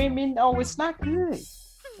drugging women. Oh, it's not good.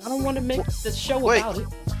 I don't want to make the show about it.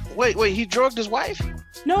 Wait, he drugged his wife?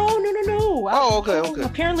 No. Oh, okay.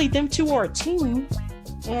 Apparently, them two are a team.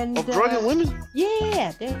 And drugging women?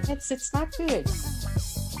 Yeah, it's not good.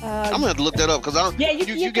 I'm gonna have to look that up because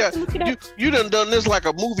you done this like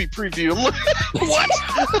a movie preview. I'm like, what?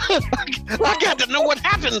 I got to know what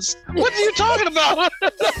happens. What are you talking about?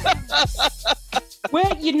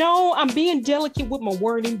 Well, I'm being delicate with my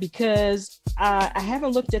wording because I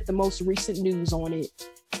haven't looked at the most recent news on it.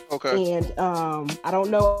 Okay. And I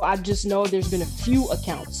don't know. I just know there's been a few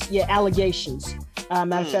accounts. Yeah, allegations.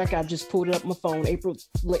 Matter of fact, I just pulled it up on my phone. April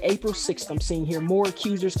 6th, I'm seeing here. More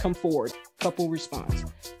accusers come forward. Couple response.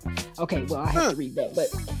 Okay, well, I have to read that. But,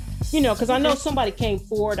 because I know somebody came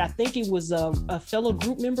forward. I think it was a fellow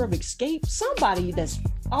group member of Escape. Somebody that's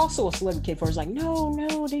also a celebrity came forward. It's like,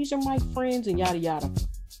 no, these are my friends and yada, yada.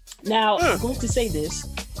 Now, I'm going to say this.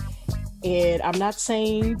 And I'm not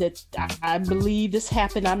saying that I believe this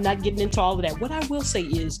happened. I'm not getting into all of that. What I will say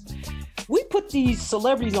is we put these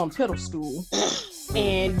celebrities on pedestal.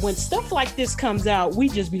 And when stuff like this comes out, we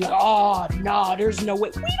just be like, oh, no, there's no way.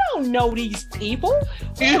 We don't know these people.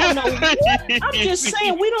 We don't know what. I'm just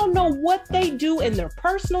saying, we don't know what they do in their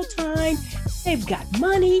personal time. They've got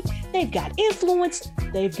money. They've got influence.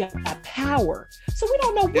 They've got power. So we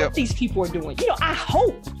don't know what these people are doing. I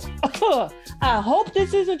hope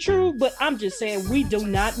this isn't true, but I'm just saying we do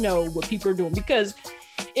not know what people are doing because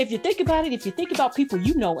if you think about it, if you think about people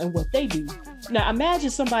and what they do, now imagine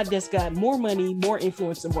somebody that's got more money, more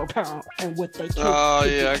influence, and more power, and what they can. Oh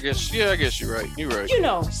I guess you're right. You're right.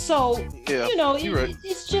 So you're right.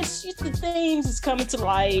 It's just the things that's coming to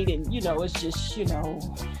light, and it's just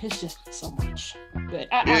so much. But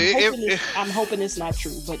I'm hoping it's not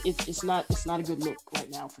true, but it's not a good look right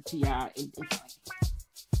now for T.I. and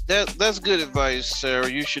That's good advice, Sarah.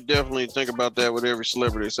 You should definitely think about that with every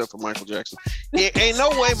celebrity except for Michael Jackson. Ain't no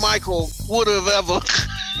way Michael would have ever.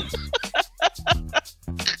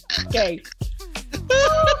 Okay.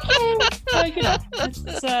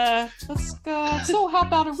 Let's go. So how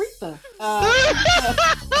about Aretha?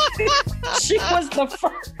 She was the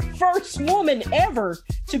first woman ever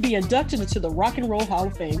to be inducted into the Rock and Roll Hall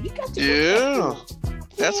of Fame. You got to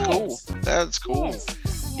That's cool. That's cool.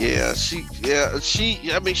 Yes. Yeah, she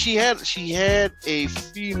had a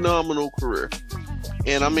phenomenal career.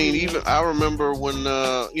 And I mean, even I remember when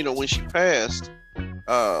when she passed,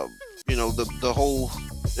 the whole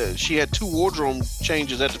she had 2 wardrobe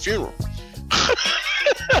changes at the funeral.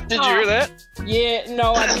 Did you hear that? Yeah,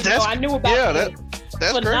 no, I didn't know. I knew about that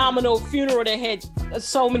phenomenal funeral that had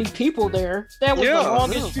so many people there. That was the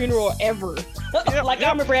longest funeral ever. I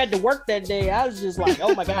remember I had to work that day. I was just like,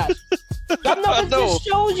 oh my gosh. It just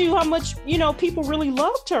shows you how much people really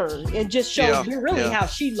loved her, and just shows you really how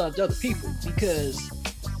she loved other people. Because,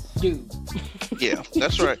 dude. Yeah,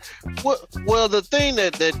 that's right. Well, the thing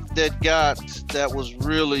that was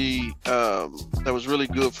really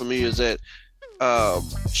good for me is that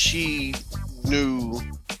she knew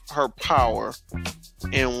her power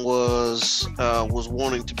and was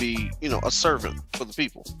wanting to be, you know, a servant for the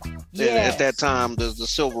people. Yes. At that time, the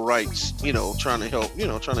civil rights, you know, trying to help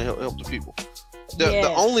the people.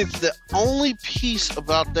 The only piece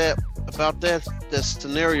about that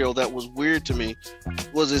scenario that was weird to me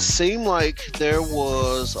was it seemed like there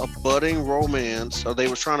was a budding romance, or they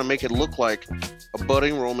were trying to make it look like a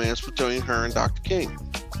budding romance between her and Dr. King.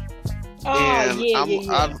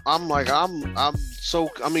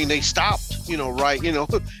 They stopped, you know, right, you know,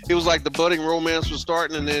 it was like the budding romance was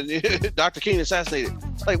starting, and then Dr. King assassinated.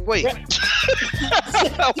 Like, wait,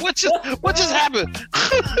 what just happened?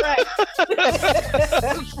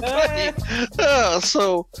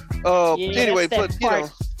 Anyway, but you know,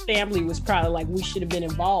 family was probably like, we should have been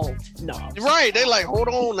involved. No, right? They like, hold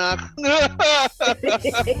on now.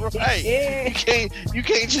 Right? You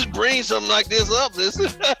can't just bring something like this up.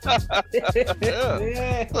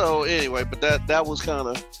 So anyway, but that was kind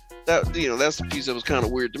of that. You know, that's the piece that was kind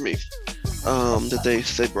of weird to me. That they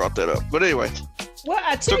brought that up. But anyway. Well,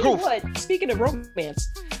 I tell you what. Speaking of romance,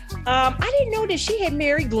 I didn't know that she had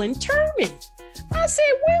married Glenn Turman. I said,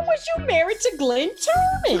 when was you married to Glenn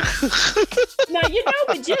Turman? Now, you know,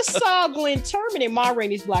 we just saw Glenn Turman in Ma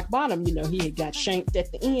Rainey's Black Bottom. You know, he had got shanked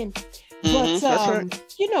at the end. But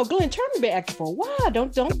right. You know, Glenn Turman been acting for a while.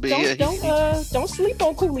 Don't sleep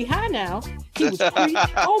on Cooley High now. He was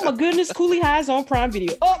oh my goodness, Cooley High's on Prime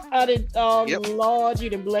Video. Lord,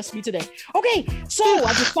 you didn't bless me today. Okay, so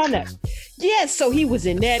I just found that. Yes, so he was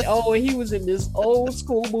in that. Oh, and he was in this old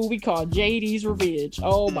school movie called JD's Revenge.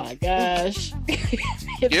 Oh my gosh.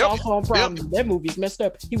 It's also on Prime. That movie's messed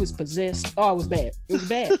up. He was possessed. Oh, it was bad. It was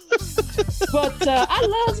bad. But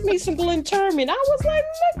I loves me some Glenn Turman. I was like,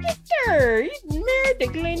 look at her. He's married to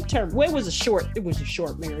Glenn Turman. Well, it was a short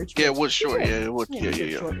marriage. Yeah, it was short. Yeah, it was.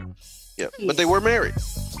 Yeah. But they were married.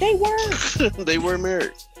 They were. They were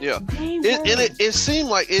married. Yeah. It seemed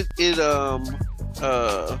like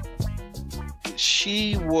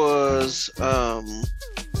she was I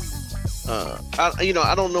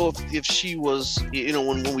don't know if she was, you know,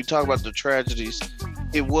 when we talk about the tragedies,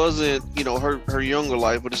 it wasn't, you know, her younger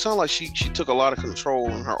life, but it sounded like she took a lot of control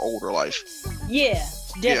in her older life. Yeah,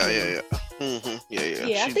 definitely. Yeah. Mm-hmm.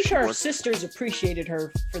 Yeah, I think her sisters appreciated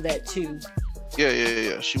her for that too.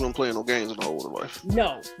 Yeah. She wasn't playing no games in her older life.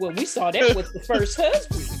 No. Well, we saw that with the first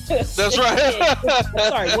husband. That's right.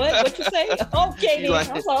 Sorry, what you say? Okay, then.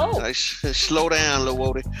 Like, slow down, little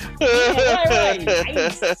Wody. Right.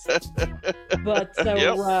 Nice. But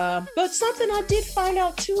something I did find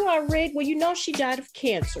out too, I read, well, you know, she died of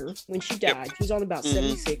cancer when she died. She was only about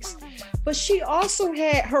 76. But she also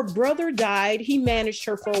had, her brother died. He managed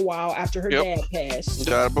her for a while after her dad passed.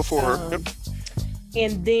 Died before her.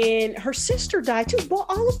 And then her sister died too. Well,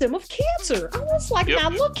 all of them of cancer. I was like, now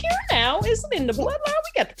look here now. Isn't in the bloodline?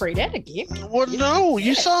 We got to pray that again. Well, no.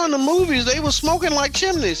 You saw in the movies, they were smoking like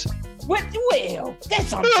chimneys. Well,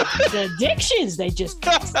 that's on the addictions. They just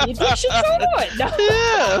pass the addictions on.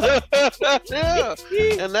 Yeah.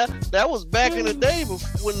 And that was back in the day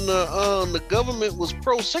when the government was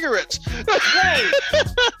pro-cigarettes. Right.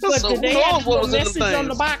 But so did they have the little message on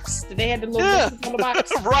the box? Did they have the little message on the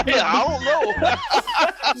box? Right. I don't know.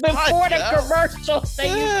 Before the commercials, they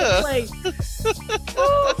used to play.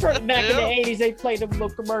 Back in the 80s, they played them little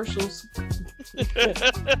commercials.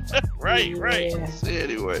 Right.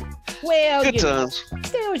 Anyway. Well, good times.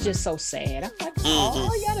 It was just so sad. I'm like,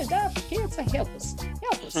 oh, y'all done died for cancer. Help us.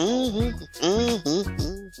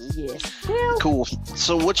 Yes. Well, cool.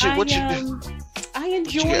 So what you I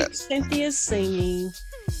enjoyed Cynthia's singing,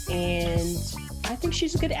 and I think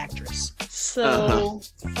she's a good actress. So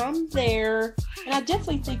from there, and I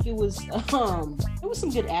definitely think it was some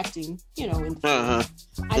good acting, you know. In the film.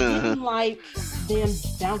 I didn't like them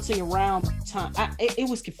bouncing around time. It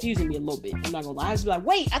was confusing me a little bit. I'm not gonna lie. I was like,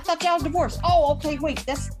 wait, I thought y'all was divorced. Oh, okay, wait,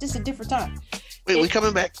 this is a different time. Wait, we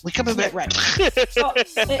coming back. Right. So,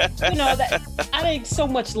 you know, that I didn't so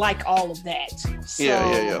much like all of that.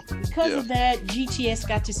 So, because of that, GTS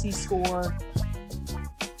got to see score.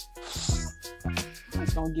 I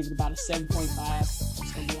was gonna give it about a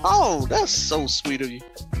 7.5. Oh, that's so sweet of you.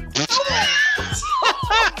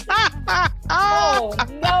 Oh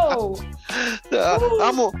no!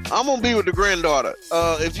 I'm gonna be with the granddaughter.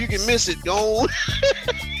 If you can miss it, go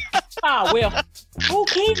on. Well,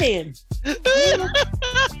 okay then.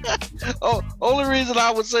 Only reason I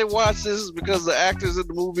would say watch this is because the actors in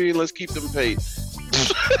the movie, and let's keep them paid.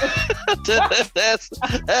 That's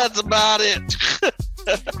about it.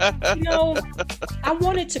 You know, I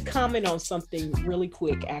wanted to comment on something really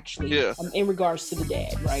quick, actually, in regards to the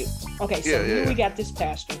dad, right? Okay, so here we got this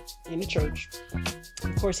pastor in the church.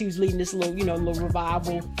 Of course, he was leading this little, little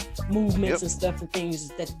revival movements and stuff and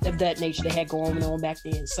things of that nature that had going on back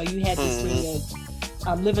then. So you had this thing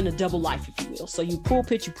of living a double life, if you will. So you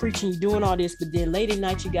pulpit, you preaching, you're doing all this, but then late at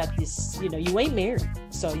night you got this, you ain't married.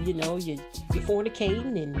 So, you're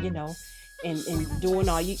fornicating and, and doing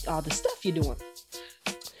all the stuff you're doing.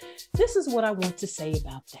 This is what I want to say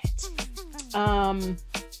about that.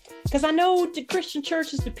 Because I know the Christian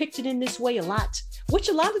church is depicted in this way a lot, which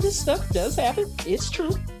a lot of this stuff does happen. It's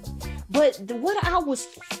true. But what I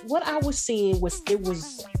was seeing was it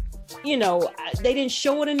was, they didn't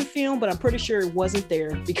show it in the film, but I'm pretty sure it wasn't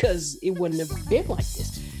there because it wouldn't have been like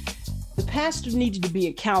this. The pastor needed to be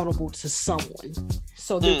accountable to someone.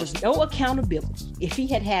 So there was no accountability. If he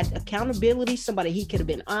had accountability, somebody he could have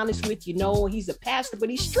been honest with, he's a pastor, but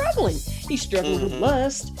he's struggling. He's struggling with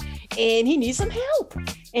lust and he needs some help.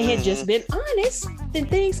 And had just been honest, then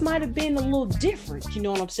things might have been a little different. You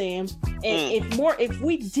know what I'm saying? And if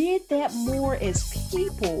we did that more as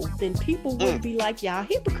people, then people wouldn't be like, y'all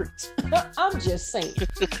hypocrites. I'm just saying.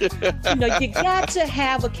 You got to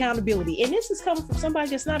have accountability. And this is coming from somebody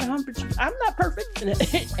that's not 100%. I'm not perfect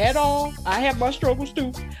at all. I have my struggles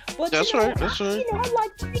too. But that's right. That's right. I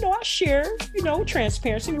like to, I share,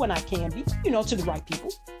 transparency when I can be, to the right people,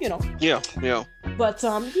 Yeah. But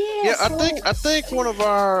I think one of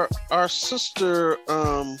our sister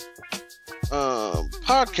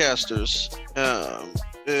podcasters,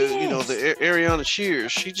 the Ariana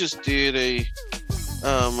Shears, she just did a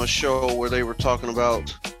show where they were talking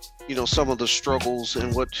about some of the struggles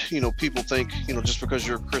and what people think just because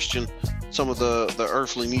you're a Christian, some of the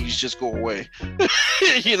earthly needs just go away.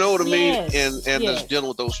 You know what I mean? And just dealing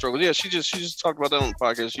with those struggles. Yeah, she just talked about that on the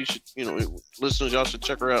podcast. You should, listeners, y'all should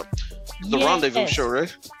check her out. The Rendezvous Show,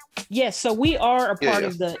 right? Yes, so we are a part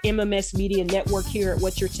of the MMS Media Network here at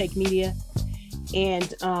What's Your Take Media.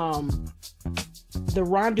 And the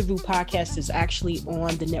Rendezvous podcast is actually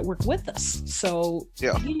on the network with us. So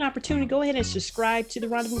you need an opportunity, go ahead and subscribe to the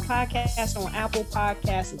Rendezvous podcast on Apple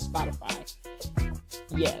Podcasts and Spotify.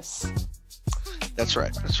 Yes. That's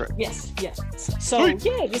right. Yes. So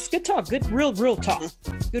it's good talk. Good real talk.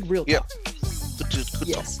 Good real talk. Good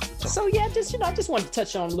talk. So I just wanted to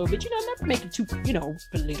touch on a little bit, not to make it too,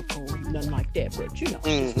 political, nothing like that, but just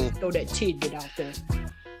throw that tidbit out there.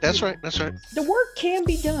 That's right. The work can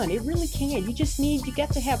be done. It really can. You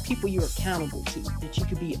got to have people you're accountable to, that you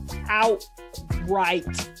could be outright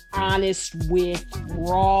honest with,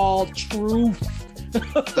 raw truth.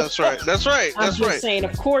 That's right. I'm just saying,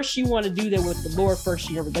 of course, you want to do that with the Lord first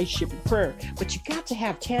in your relationship and prayer, but you got to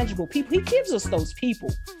have tangible people. He gives us those people,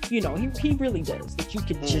 he really does, that you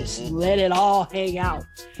can just let it all hang out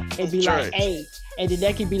and be hey, and then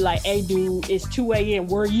that can be like, hey, dude, it's 2 a.m.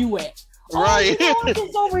 Where you at? Right. I'm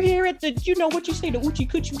just over here at the, what you say, the Uchi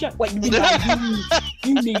Coochie Jump. Wait,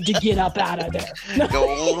 you need to get up out of there. Go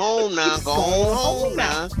on home now. Go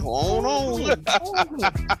on home.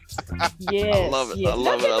 Yes. I love it. Yes. I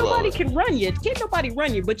love it. Nobody can run you. Can't nobody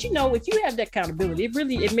run you. But if you have that accountability,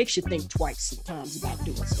 it makes you think twice sometimes about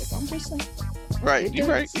doing stuff. I'm just saying. Right. You're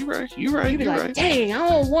right. Dang, I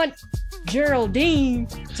don't want Geraldine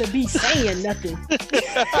to be saying nothing.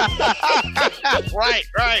 Right.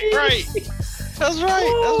 That's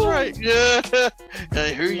right. Yeah.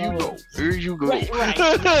 And here you go.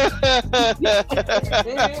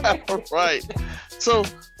 Right. So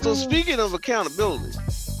speaking of accountability,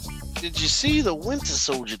 did you see the Winter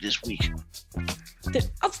Soldier this week?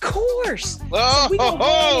 Of course. Oh, so we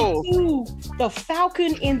go into the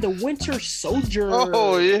Falcon and the Winter Soldier.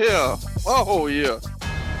 Oh yeah.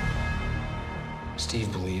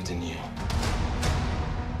 Steve believed in you.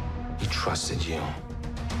 He trusted you.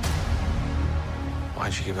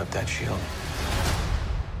 Why'd you give up that shield?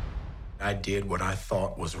 I did what I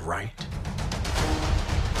thought was right.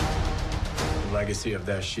 The legacy of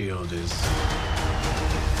that shield is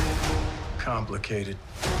complicated.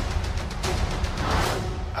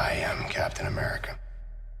 I am Captain America.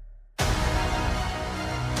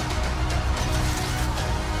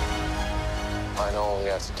 I know what we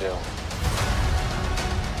have to do.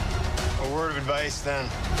 A word of advice, then.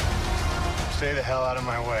 Stay the hell out of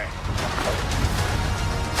my way.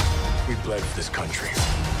 We bled for this country.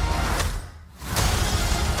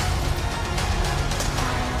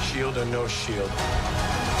 Shield or no shield,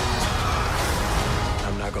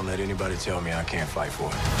 I'm not gonna let anybody tell me I can't fight for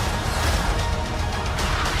it.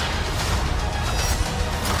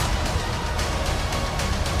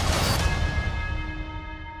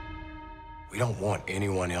 We don't want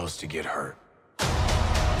anyone else to get hurt.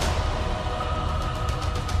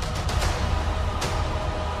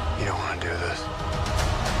 do this.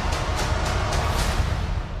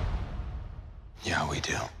 Yeah, we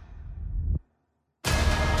do.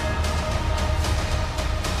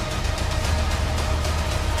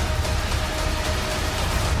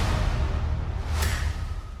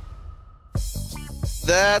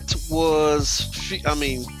 That was, I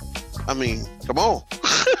mean, come on.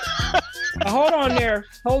 Hold on there.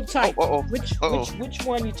 Hold tight. Which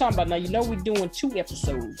one you talking about? Now, you know we're doing 2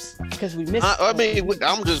 episodes because we missed. I'm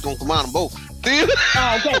just gonna combine them both.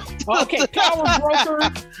 Okay. Power Broker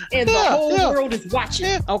and the whole world is watching.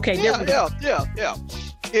 Yeah. Okay. Yeah.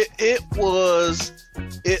 It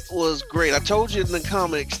was great. I told you in the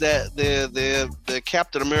comics that the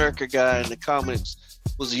Captain America guy in the comics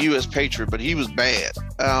was a U.S. patriot, but he was bad.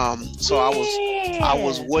 So I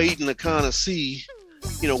was waiting to kind of see,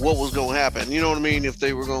 what was going to happen. You know what I mean? If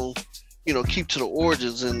they were going to, keep to the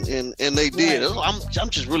origins, and they did. Right. I'm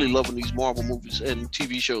just really loving these Marvel movies and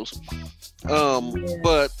TV shows.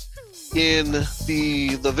 But in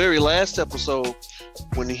the very last episode,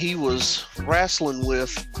 when he was wrestling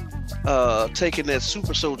with taking that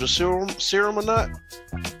super soldier serum or not,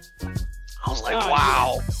 I was like,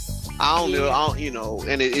 wow. I don't know,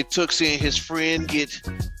 and it took seeing his friend get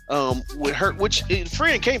with her, which his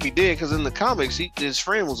friend can't be dead because in the comics his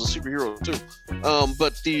friend was a superhero too.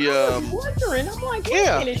 But the I was wondering, I'm like, wait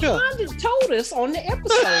a minute, Sean just told us on the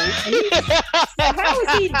episode. So how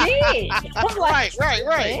is he dead? I'm like,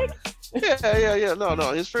 right. Yeah.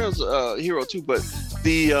 No, his friend's a hero too, but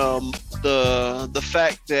the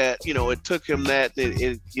fact that it took him that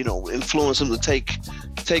it influenced him to take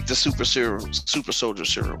the super soldier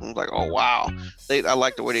serum. I'm like, oh wow, I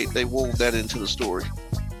like the way they wove that into the story.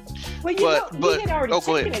 Well, he had already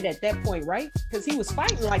taken it at that point, right? Because he was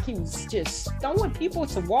fighting like he was just throwing people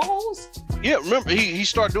to walls. Yeah, remember he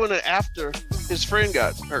started doing it after his friend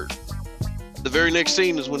got hurt. The very next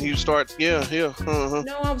scene is when he start. Yeah. No,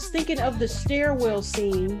 I was thinking of the stairwell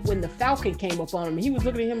scene when the Falcon came up on him. He was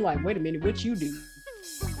looking at him like, "Wait a minute, what you do?"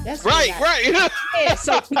 That's right. Yeah,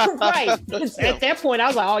 so right. At that point, I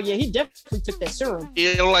was like, "Oh yeah, he definitely took that serum."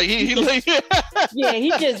 Yeah, like he he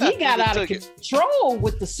got out of control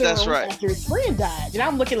with the serum. That's right. After his friend died, and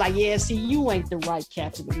I'm looking like, "Yeah, see, you ain't the right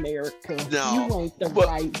Captain America. No, you ain't the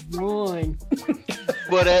right one."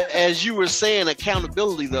 But as you were saying,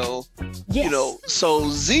 accountability though, yes. So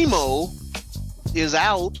Zemo is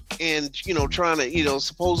out and trying to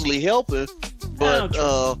supposedly help him, but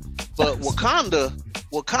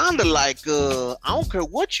Wakanda like I don't care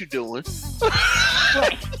what you're doing.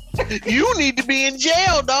 Right. You need to be in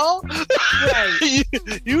jail, dog. Right.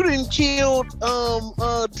 you didn't kill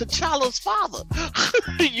T'Challa's father.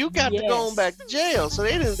 You got to go on back to jail. So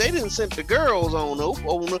they didn't send the girls on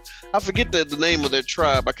I forget the name of their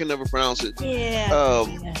tribe. I can never pronounce it. Yeah.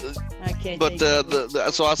 I can't. But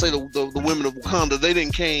so I say the women of Wakanda, they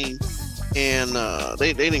didn't came and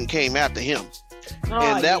they didn't came after him.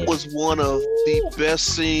 And that was one of the best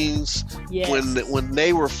scenes when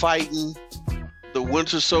they were fighting the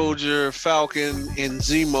Winter Soldier, Falcon, and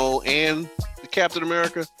Zemo, and the Captain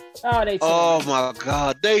America. Oh my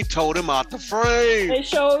God, they told him out the frame. They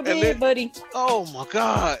sure did, buddy. Oh my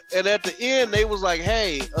God! And at the end, they was like,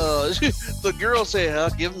 "Hey," the girl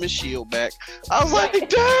said, "Give him his shield back." I was like,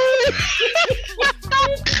 "Dang!"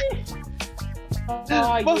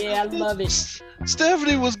 Oh yeah, I love it.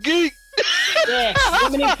 Stephanie was geek. Yeah,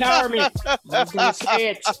 women empowerment. I'm gonna say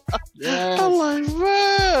it. Yes. I'm like,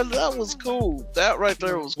 man, that was cool. That right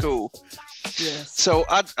there was cool. Yes. So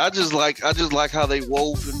I just like how they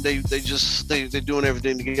wove and they're doing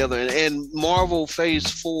everything together. And Marvel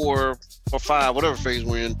Phase 4 or 5, whatever phase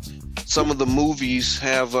we're in, some of the movies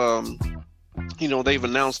have they've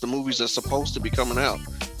announced the movies that's supposed to be coming out.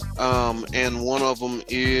 And one of them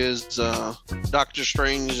is Doctor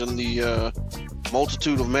Strange and the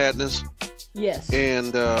Multitude of Madness. Yes.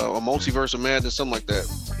 And a Multiverse of Madness, something like that.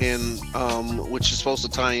 And which is supposed to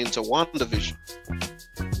tie into WandaVision.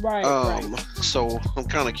 Right. So I'm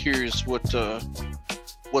kind of curious what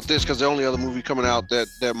this, because the only other movie coming out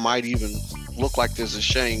that might even look like this is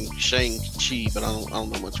Shang-Chi, but I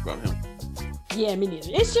don't know much about him. Yeah, me neither.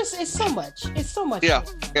 It's so much. Yeah.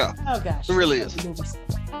 Oh gosh. It really is.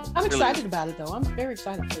 I'm excited about it though. I'm very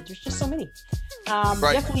excited, but there's just so many.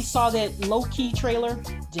 Definitely saw that low-key trailer.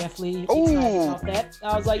 Definitely excited about that.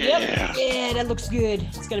 I was like, yeah, that looks good.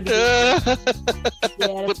 It's gonna be good.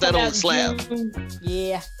 Put that on the slab.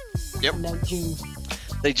 Yeah. Yep. No, June.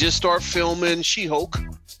 They just start filming She-Hulk.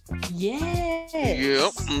 Yes.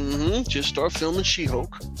 Yep. Just start filming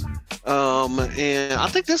She-Hulk. And I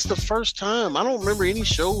think that's the first time. I don't remember any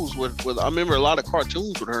shows with I remember a lot of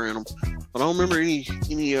cartoons with her in them, but I don't remember any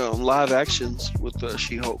live actions with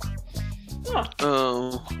She-Hulk.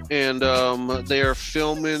 And they're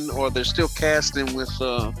filming, or they're still casting with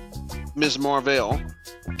Ms. Marvel.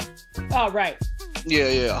 Oh, right.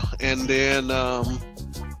 Yeah. And then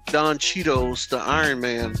Don Cheadle's the Iron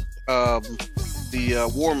Man,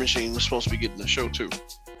 the War Machine, was supposed to be getting the show too.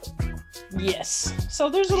 Yes. So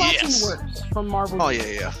there's a lot in the works from Marvel. Oh,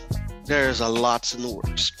 yeah. There's a lot in the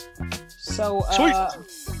works. So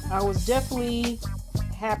I was definitely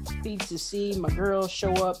happy to see my girl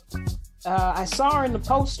show up. I saw her in the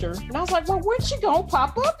poster, and I was like, well, where'd she gonna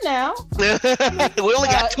pop up now? We only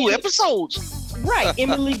got 2 episodes. Right,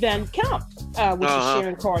 Emily Van Camp, which is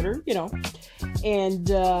Sharon Carter, you know. And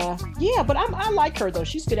but I like her, though.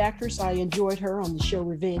 She's a good actress. I enjoyed her on the show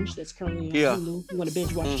Revenge that's currently on Hulu. You want to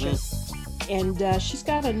binge watch the show. And she's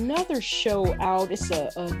got another show out. It's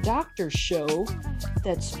a doctor show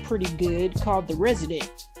that's pretty good called The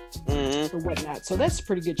Resident or whatnot. So that's a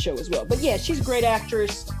pretty good show as well. But yeah, she's a great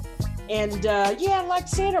actress. And I like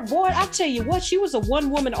seeing her. Boy, I'll tell you what, she was a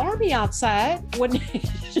one-woman army outside when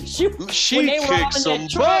she when they were kicked some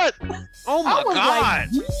butt. Oh my God.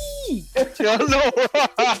 Like,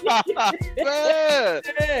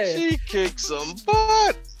 she kicked some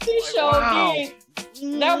butt. She sure did.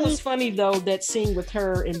 That was funny though, that scene with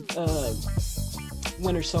her in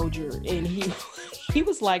Winter Soldier, and he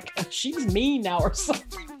was like, she's mean now or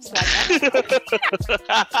something.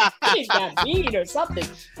 She got mean or something.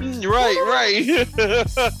 Right.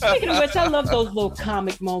 Speaking of which, I love those little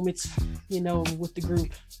comic moments, you know, with the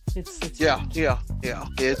group. It's yeah.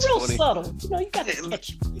 It's real funny. subtle. You know, you got to catch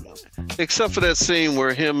it, you know. Except for that scene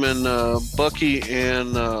where him and Bucky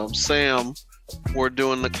and Sam were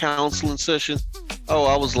doing the counseling session. Oh,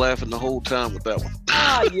 I was laughing the whole time with that one.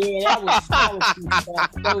 Oh yeah,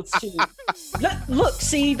 that was too. Look,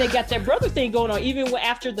 see, they got that brother thing going on. Even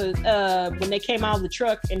after the when they came out of the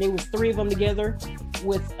truck and there was 3 of them together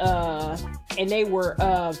with and they were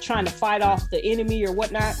trying to fight off the enemy or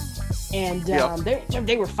whatnot. And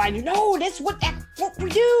they were fighting. No, that's what we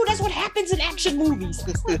do. That's what happens in action movies.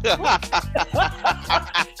 He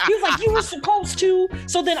was like, you were supposed to,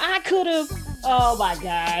 so then I could have. Oh my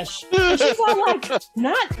gosh. And she's all like,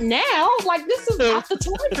 not now. Like, this is not the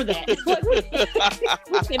time for that. We're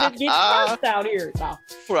gonna get first out here. No.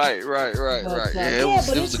 Right. But, It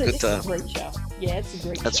was a good time. It's a great show. Yeah, it's a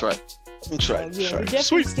great show. That's right. That's right. Yeah, we're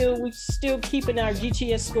definitely still keeping our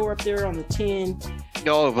GTS score up there on the 10.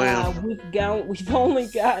 Oh man, we've only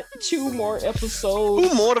got 2 more episodes.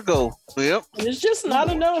 2 more to go. Yep. And it's just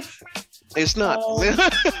not enough. It's not.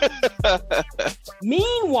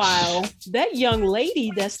 Meanwhile, that young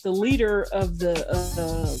lady that's the leader of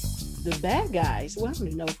the bad guys. Well, I don't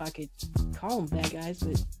even know if I could call them bad guys,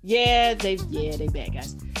 but they bad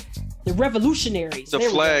guys. The revolutionaries. The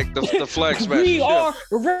flag smashers. We are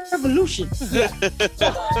a revolution. Yeah.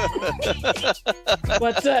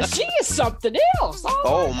 But she is something else.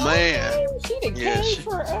 Oh man. She came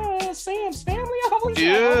for Sam's family.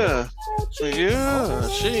 She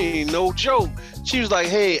ain't no joke. She was like,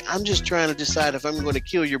 hey, I'm just trying to decide if I'm going to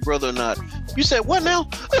kill your brother or not. You said, what now?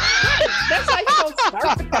 That's how you don't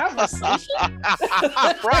start the conversation.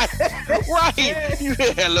 Right.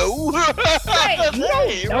 Hello. Right.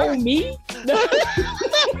 You don't know me. Right.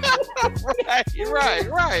 It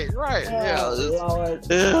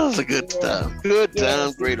was a good time. Good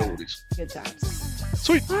time, great oldies. Good times.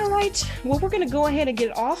 Sweet. All right. Well, we're going to go ahead and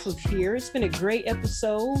get off of here. It's been a great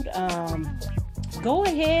episode. Go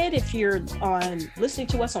ahead, if you're listening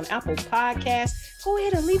to us on Apple Podcasts, go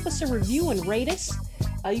ahead and leave us a review and rate us.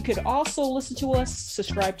 You could also listen to us,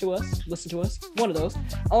 subscribe to us, listen to us, one of those,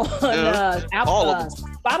 on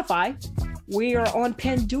Spotify. We are on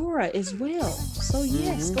Pandora as well. So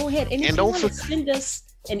yes, go ahead. And if you want to send us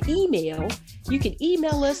an email, you can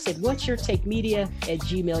email us at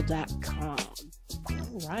whatsyourtakmedia@gmail.com.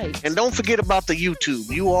 All right. And don't forget about the YouTube.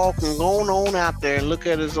 You all can go on out there and look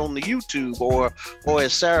at us on the YouTube, or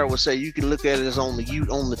as Sarah would say, you can look at us on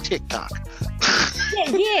the TikTok.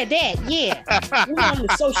 Yeah. We're on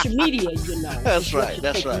the social media, you know. That's right.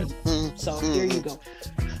 So there you go.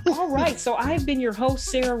 All right. So I've been your host,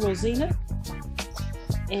 Sarah Rosina,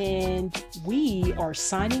 and we are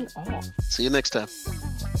signing off. See you next time.